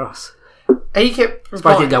 pulled it out your ass. He kept But I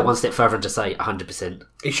replying. didn't go one step further and just say 100%.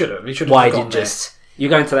 He should have. Why didn't just... You're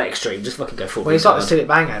going to that extreme, just fucking go full Well, it's like the retard. Sillet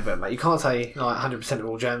Bang advert, mate. You can't say like 100% of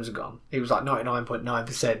all germs are gone. He was like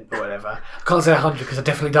 99.9% or whatever. I can't say 100 because I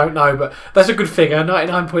definitely don't know, but that's a good figure,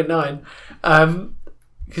 99.9.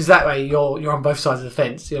 Because that way you're on both sides of the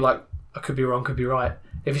fence. You're like, I could be wrong, could be right.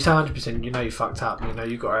 If you say 100%, you know you fucked up. You know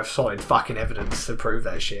you've got to have solid fucking evidence to prove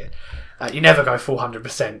that shit. You never go full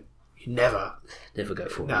 100%. You never. Never go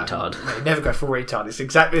full No, retard. No, you never go full retard. It's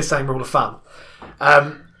exactly the same rule of thumb.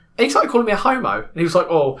 He started calling me a homo, and he was like,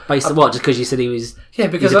 "Oh, Based on what? Just because you said he was... yeah,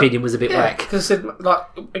 because his opinion was a bit whack. Because I said, like,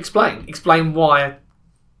 explain why.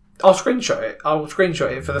 I'll screenshot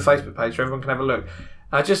it for the Facebook page so everyone can have a look.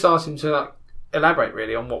 I just asked him to like elaborate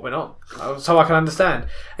really on what went on, so I can understand.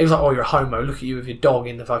 He was like, "Oh, you're a homo. Look at you with your dog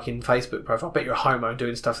in the fucking Facebook profile. I bet you're a homo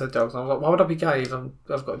doing stuff to the dogs." And I was like, "Why would I be gay if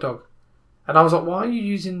I've got a dog?" And I was like, "Why are you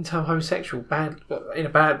using the term homosexual in a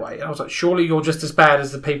bad way?" And I was like, "Surely you're just as bad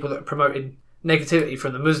as the people that are promoting negativity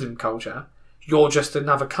from the Muslim culture. You're just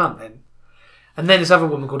another cunt then." And then this other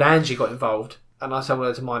woman called Angie got involved, and I told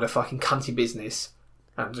her to mind her fucking cunty business,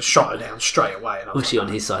 and just shot her down straight away. And I Was was she like,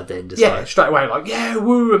 on his side then? Just yeah, like, straight away, like, yeah,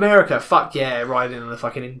 woo, America, fuck yeah, riding on the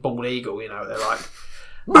fucking bald eagle, you know, they're like,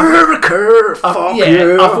 America! Fuck yeah,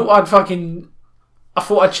 you! I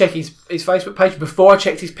thought I'd check his Facebook page before I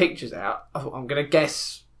checked his pictures out. I thought, I'm going to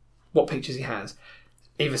guess what pictures he has.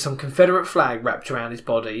 Either some Confederate flag wrapped around his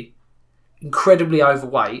body, incredibly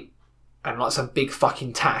overweight, and like some big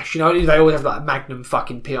fucking tash. You know, they always have like a Magnum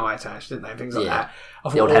fucking PI tash, didn't they? Things like Yeah. that. I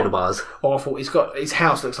thought, The old handlebars. Or I thought his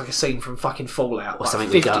house looks like a scene from fucking Fallout, Or like something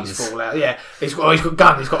with 50s guns. Fallout. Yeah, he's got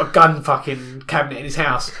gun. He's got a gun fucking cabinet in his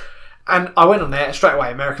house. And I went on there straight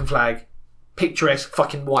away. American flag, picturesque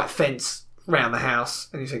fucking white fence round the house,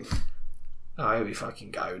 and you think, oh, here we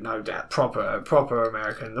fucking go, no doubt, proper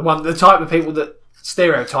American, the type of people that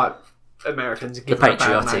stereotype Americans and The give them a bad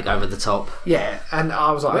patriotic name. over the top. Yeah, and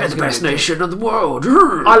I was like, We're the best nation in the world!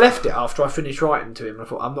 I left it after I finished writing to him. I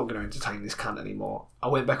thought, I'm not going to entertain this cunt anymore. I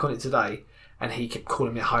went back on it today, and he kept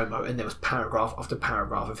calling me a homo, and there was paragraph after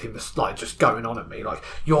paragraph of him like just going on at me, like,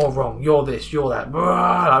 you're wrong, you're this, you're that,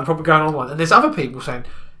 like, probably going on one. And there's other people saying,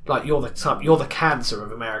 like, you're the cancer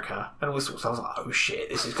of America, and all this sort of stuff. I was like, oh shit,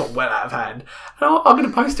 this has got well out of hand. And I'm going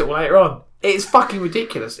to post it later on. It's fucking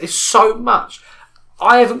ridiculous. It's so much.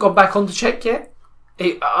 I haven't gone back on to check yet.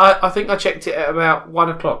 I think I checked it at about 1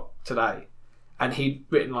 o'clock today, and he'd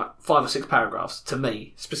written like 5 or 6 paragraphs to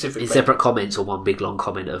me specifically. In separate comments or one big long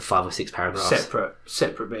comment of 5 or 6 paragraphs.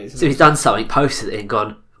 Separate bits. So he's done something, posted it and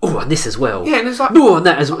gone, oh, and this as well. Yeah, and it's like, No, and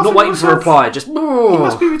that as well. I Not think waiting for a myself, reply, just no. he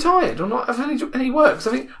must be retired or not have any work. 'Cause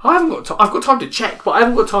I think I haven't got. I've got time to check, but I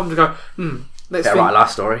haven't got time to go. Let's Better think. write a life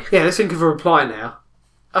story. Yeah, let's think of a reply now.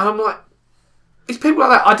 And I'm like, it's people like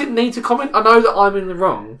that. I didn't need to comment. I know that I'm in the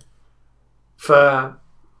wrong for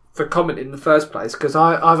commenting in the first place because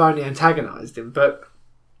I've only antagonised him. But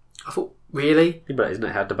I thought, really, But isn't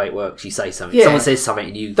it how debate works? You say something, Yeah. someone says something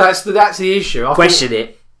and you that's the issue. question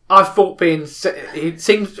it. I thought it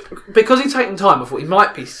seems because he'd taken time. I thought he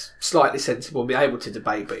might be slightly sensible and be able to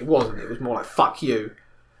debate, but he wasn't. It was more like "fuck you,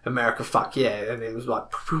 America, fuck yeah," and it was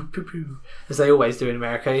like poo, poo, poo, as they always do in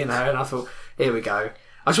America, you know. And I thought, here we go.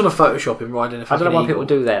 I just want to Photoshop him riding a I fucking don't know why eagle. people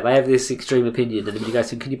do that. They have this extreme opinion, and then you go to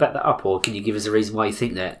them, can you back that up, or can you give us a reason why you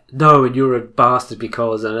think that? No, and you're a bastard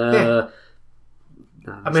because. Yeah.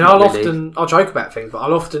 No, I mean, I'll joke about things, but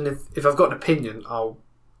I'll often, if I've got an opinion, I'll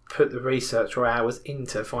put the research or hours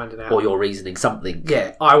into finding out. or you're reasoning something.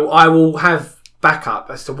 Yeah, I will have backup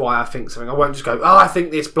as to why I think something. I won't just go, oh, I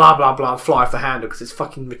think this, blah, blah, blah, fly off the handle, because it's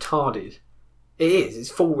fucking retarded. It is.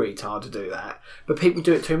 It's full retard to do that. But people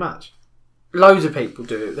do it too much. Loads of people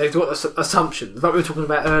do it. They've got assumptions. Like we were talking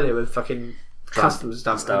about earlier with fucking customs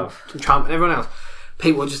and stuff. And Trump and everyone else.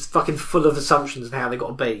 People are just fucking full of assumptions of how they've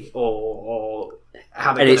got to be or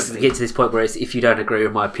how they're And going it's to to be. get to this point where it's, if you don't agree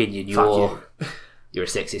with my opinion, Fuck you're a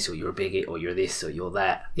sexist, or you're a bigot, or you're this, or you're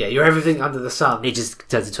that. Yeah, you're everything under the sun. It just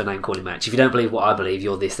turns into a name calling match. If you don't believe what I believe,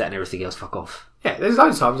 you're this, that, and everything else. Fuck off. Yeah, there's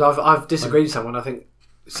loads of times I've disagreed with someone. I think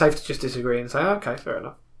it's safe to just disagree and say, okay, fair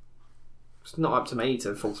enough. It's not up to me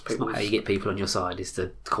to force It's people. not how you get people on your side, is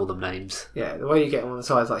to call them names. Yeah, the way you get them on the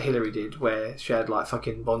sides like Hillary did, where she had like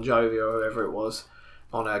fucking Bon Jovi or whoever it was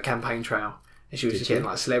on her campaign trail, and she was just getting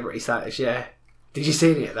like celebrity status. Yeah, did you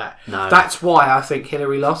see any of that? No. That's why I think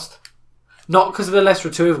Hillary lost. Not because of the lesser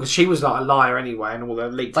of two, because she was like a liar anyway, and all the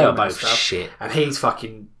leaked They are email both stuff. shit. And he's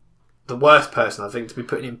fucking the worst person I think to be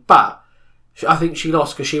putting in. But I think she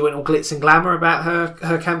lost because she went all glitz and glamour about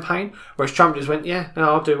her campaign, whereas Trump just went, yeah, no,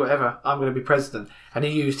 I'll do whatever. I'm going to be president. And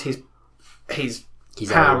he used his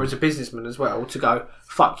power as a businessman as well to go,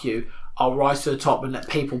 fuck you, I'll rise to the top and let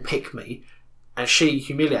people pick me. And she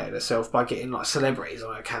humiliated herself by getting like celebrities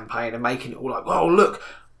on her campaign and making it all like, oh, look.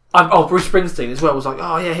 Bruce Springsteen as well was like,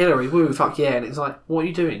 oh yeah, Hillary, woo, fuck yeah. And it's like, what are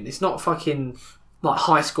you doing? It's not fucking like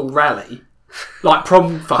high school rally. Like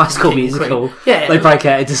prom fucking High School Musical. Queen. Yeah. They break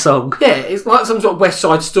out into song. Yeah, it's like some sort of West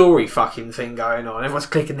Side Story fucking thing going on. Everyone's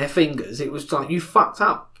clicking their fingers. It was like, you fucked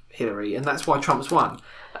up, Hillary, and that's why Trump's won.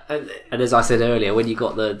 And as I said earlier, when you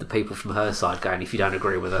got the people from her side going, if you don't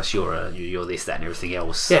agree with us, you're this, that, and everything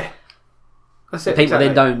else. Yeah, that's it. People exactly.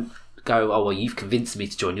 then don't go, oh well, you've convinced me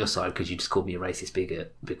to join your side because you just called me a racist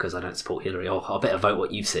bigot because I don't support Hillary. Oh, I better vote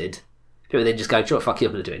what you've said. People then just go, sure, fuck you,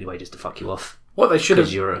 I'm going to do it anyway just to fuck you off. What they should have,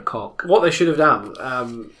 because you're a cock. What they should have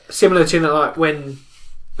done, similar to like when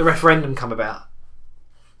the referendum come about.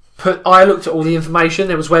 I looked at all the information.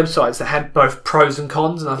 There was websites that had both pros and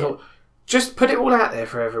cons, and I thought, just put it all out there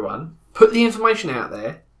for everyone. Put the information out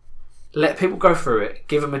there. Let people go through it.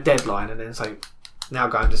 Give them a deadline, and then say, now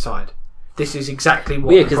go and decide. This is exactly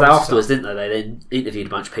what. Yeah, because afterwards, didn't they? They then interviewed a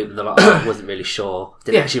bunch of people and they're like, oh, I wasn't really sure.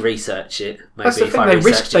 Didn't actually research it. Maybe that's the thing. They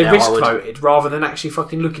risk voted rather than actually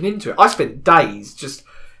fucking looking into it. I spent days, just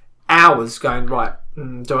hours going, right,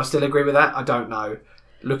 do I still agree with that? I don't know.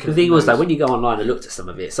 The thing was, though, when you go online and looked at some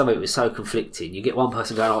of it was so conflicting. You get one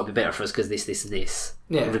person going, oh, it'd be better for us because this, and this.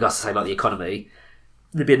 Yeah. In regards to, say, like the economy.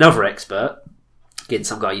 There'd be another expert, getting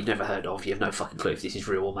some guy you've never heard of, you have no fucking clue if this is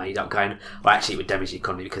real or made up, going, well, actually, it would damage the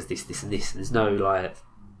economy because this, and this. And there's no, like...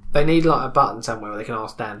 They need, like, a button somewhere where they can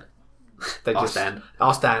ask Dan. Ask Dan.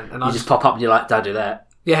 Ask Dan. And you just pop up and you're like, don't do that.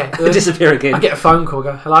 Yeah. Disappear again. I get a phone call,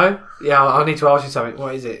 go, hello? Yeah, I need to ask you something.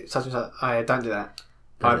 What is it? Such and such. Oh, yeah, don't do that.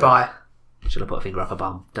 Alright, bye. Should I put a finger up a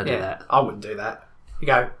bum? Don't do that. I wouldn't do that. You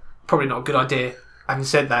go, probably not a good idea. Having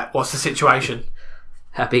said that, what's the situation?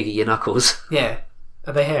 How big are your knuckles? Yeah.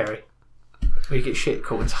 Are they hairy? We get shit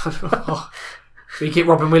called. We get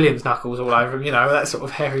Robin Williams knuckles all over him, that sort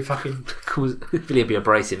of hairy fucking... Really be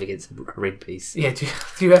abrasive against a ring piece. Yeah, do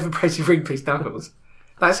you have abrasive ring piece knuckles?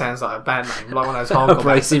 That sounds like a band name, like one of those hardcore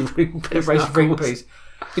abrasive ring piece. Abrasive ring piece.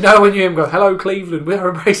 You know when you hear him go, hello Cleveland, we're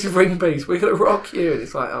abrasive ring piece, we're going to rock you. And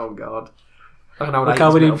it's like, oh god. We're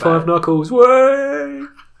coming in 5 knuckles. Way!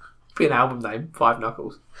 Be an album name, 5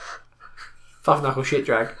 Knuckles. 5 Knuckle Shit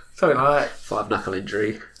Drag. Something like that. 5 Knuckle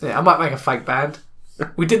Injury. Yeah, I might make a fake band.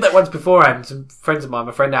 We did that once beforehand. Some friends of mine,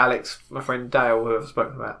 my friend Alex, my friend Dale, who I've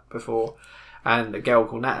spoken about before, and a girl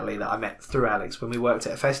called Natalie that I met through Alex when we worked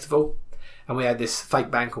at a festival. And we had this fake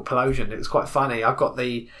band called Pelosion. It was quite funny. I got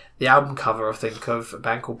the album cover, I think, of a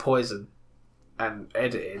band called Poison and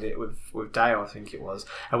edited it with Dale, I think it was.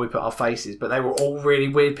 And we put our faces, but they were all really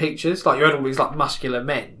weird pictures. Like, you had all these, like, muscular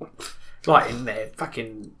men, like, in their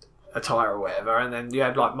fucking attire or whatever. And then you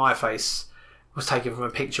had, like, my face was taken from a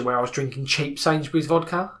picture where I was drinking cheap Sainsbury's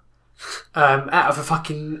vodka out of a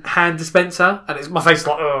fucking hand dispenser, and it's my face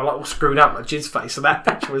like all screwed up, like jizz face. So that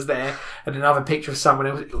picture was there, and another picture of someone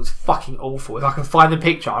else. It was fucking awful. If I can find the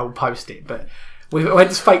picture, I will post it. But we went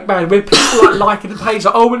this fake band where people like liking the page,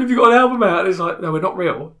 like, oh, when have you got an album out? And it's like, no, we're not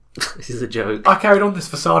real. This is a joke. I carried on this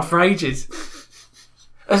facade for ages.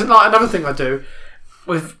 There's like another thing I do.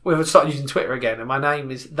 We've started using Twitter again, and my name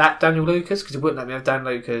is that Daniel Lucas, because it wouldn't let me have Dan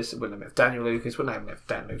Lucas, it wouldn't let me have Daniel Lucas, wouldn't let me have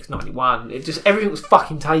Dan Lucas 91. It just, everything was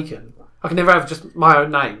fucking taken. I could never have just my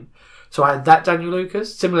own name. So I had that Daniel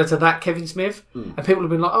Lucas, similar to that Kevin Smith, and people have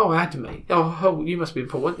been like, oh, add me. Oh, you must be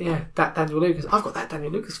important. Yeah, that Daniel Lucas. I've got that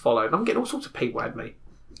Daniel Lucas followed, and I'm getting all sorts of people add me.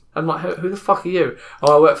 I'm like, who the fuck are you?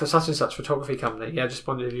 Oh, I work for such and such photography company. Yeah, I just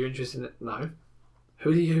wondered if you're interested in it. No. Who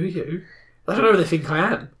are you? I don't know who they think I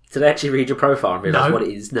am. Do they actually read your profile and realise what it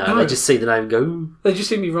is? No, they just see the name and go, ooh. They just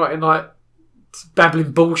see me writing, like,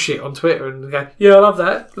 babbling bullshit on Twitter and they go, yeah, I love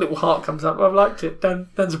that. Little heart comes up. I've liked it.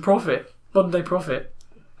 Dan's a prophet. Modern day prophet.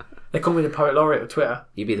 They call me the poet laureate of Twitter.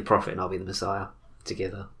 You be the prophet and I'll be the Messiah.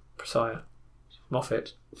 Together. Messiah.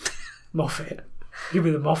 Moffat. You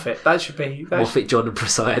be the Moffat. That should be... Moffat, John and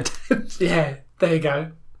Messiah. Yeah, there you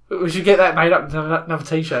go. We should get that made up and have another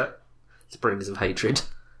t-shirt. Springs of hatred.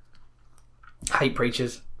 Hate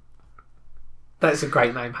Preachers. That's a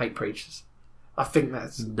great name, Hate Preachers. I think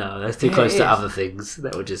that's... No, that's too close to other things.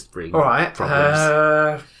 That would just bring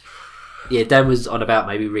problems. Yeah, Dan was on about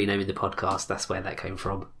maybe renaming the podcast. That's where that came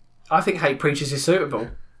from. I think Hate Preachers is suitable.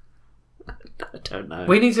 I don't know.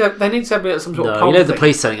 They need to have some sort of poll. The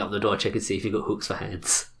police turning up the door, check and see if you've got hooks for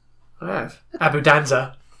hands. I have. Abu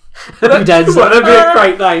Danza. Abu Danza. That'd be a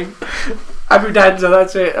great name. Abu Danza,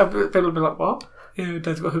 that's it. People will be like, what? Yeah,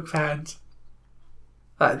 Dan's got hooks for hands.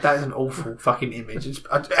 That is an awful fucking image.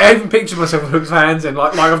 I even picture myself with Hook's hands and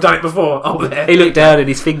like I've done it before. Oh, there. He looked down and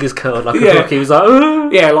his fingers curled like a book. He was like,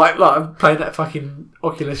 oh. Yeah, like I'm playing that fucking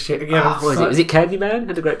Oculus shit again. What is it? Was it Candyman?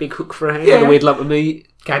 Had a great big hook for a hand Yeah. and a weird lump of meat.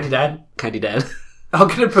 Candy Dan. Candy Dan. I'm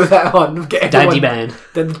going to put that on. Get Dandy everyone,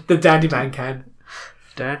 Man. The Dandy Man can.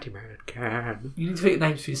 Dandy Man can. You need to think of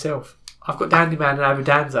names for yourself. I've got Dandy Man and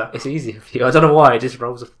Abudanza. It's easy for you. I don't know why. It just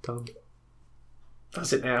rolls off the tongue.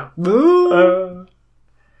 That's it now.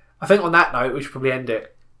 I think on that note, we should probably end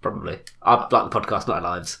it. Probably. I like the podcast, not our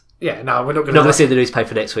lives. Yeah, no, we're not going Not going to see the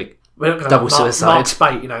newspaper next week. We're not going to Double suicide. Mark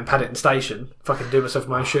Spate, in Paddington Station. Fucking do myself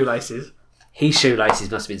my own shoelaces. His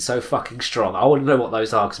shoelaces must have been so fucking strong. I want to know what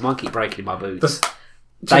those are because mine keep breaking in my boots. But,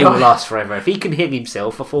 they will last forever. If he can hang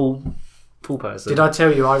himself, a full person. Did I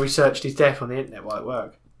tell you I researched his death on the internet while at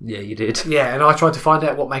work? Yeah, you did. Yeah, and I tried to find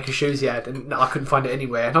out what maker shoes he had, and I couldn't find it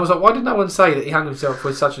anywhere. And I was like, why did no one say that he hung himself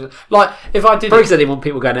with such a... Like, if I did... Probably because they didn't want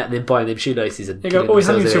people going out and then buying them shoelaces and... They go, he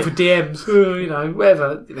hung himself with DMs,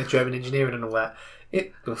 whatever. They're German engineering and all that.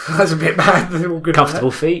 That's a bit bad. They're all good. Comfortable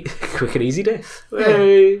feet, quick and easy death. Yeah.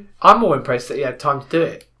 Hey. I'm more impressed that he had time to do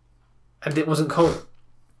it. And it wasn't cool.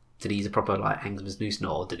 Did he use a proper, Hangsman's noose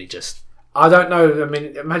knot, or did he just... I don't know. I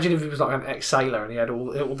mean, imagine if he was like an ex-sailor and he had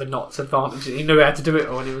all the knots advantages. He knew how to do it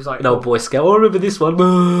all, and he was like... An old Boy Scout. Oh, I remember this one.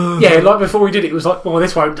 Yeah, like before he did it, it was like, well,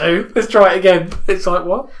 this won't do. Let's try it again. It's like,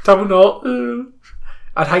 what? Double knot?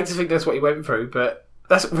 I'd hate to think that's what he went through, but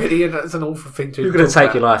that's an awful thing to You're going to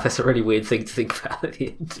take your life. That's a really weird thing to think about at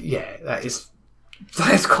the end. Yeah,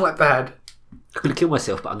 that's quite bad. I'm going to kill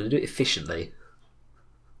myself, but I'm going to do it efficiently.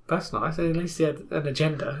 That's nice. At least he had an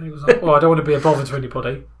agenda. He was like, well, I don't want to be a bother to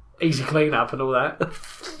anybody. Easy clean up and all that.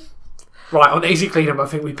 Right, on easy clean up, I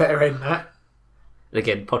think we better end that. And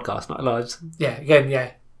again, podcast, not lives. Yeah, again,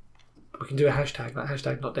 yeah. We can do a hashtag, like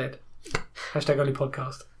hashtag not dead. Hashtag only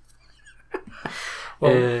podcast.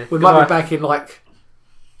 Well, we might be back in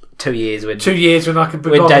 2 years when 2 years when I can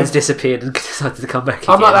be when gone. Dan's disappeared and decided to come back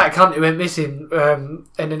again. I'm like that cunt who went missing and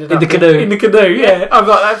ended In up the canoe. In the canoe, yeah. I'm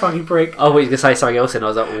like that fucking prick. Oh, we were going to say something else and I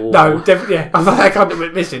was like, oh. No, definitely, yeah. I'm like that cunt who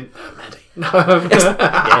went missing. No.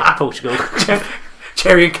 Yeah, Portugal.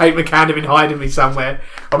 Cherry and Kate McCann have been hiding me somewhere.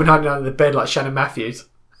 I've been hiding under the bed like Shannon Matthews.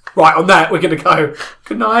 Right, on that, we're going to go.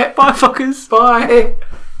 Good night. Bye, fuckers. Bye.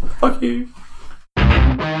 Fuck you.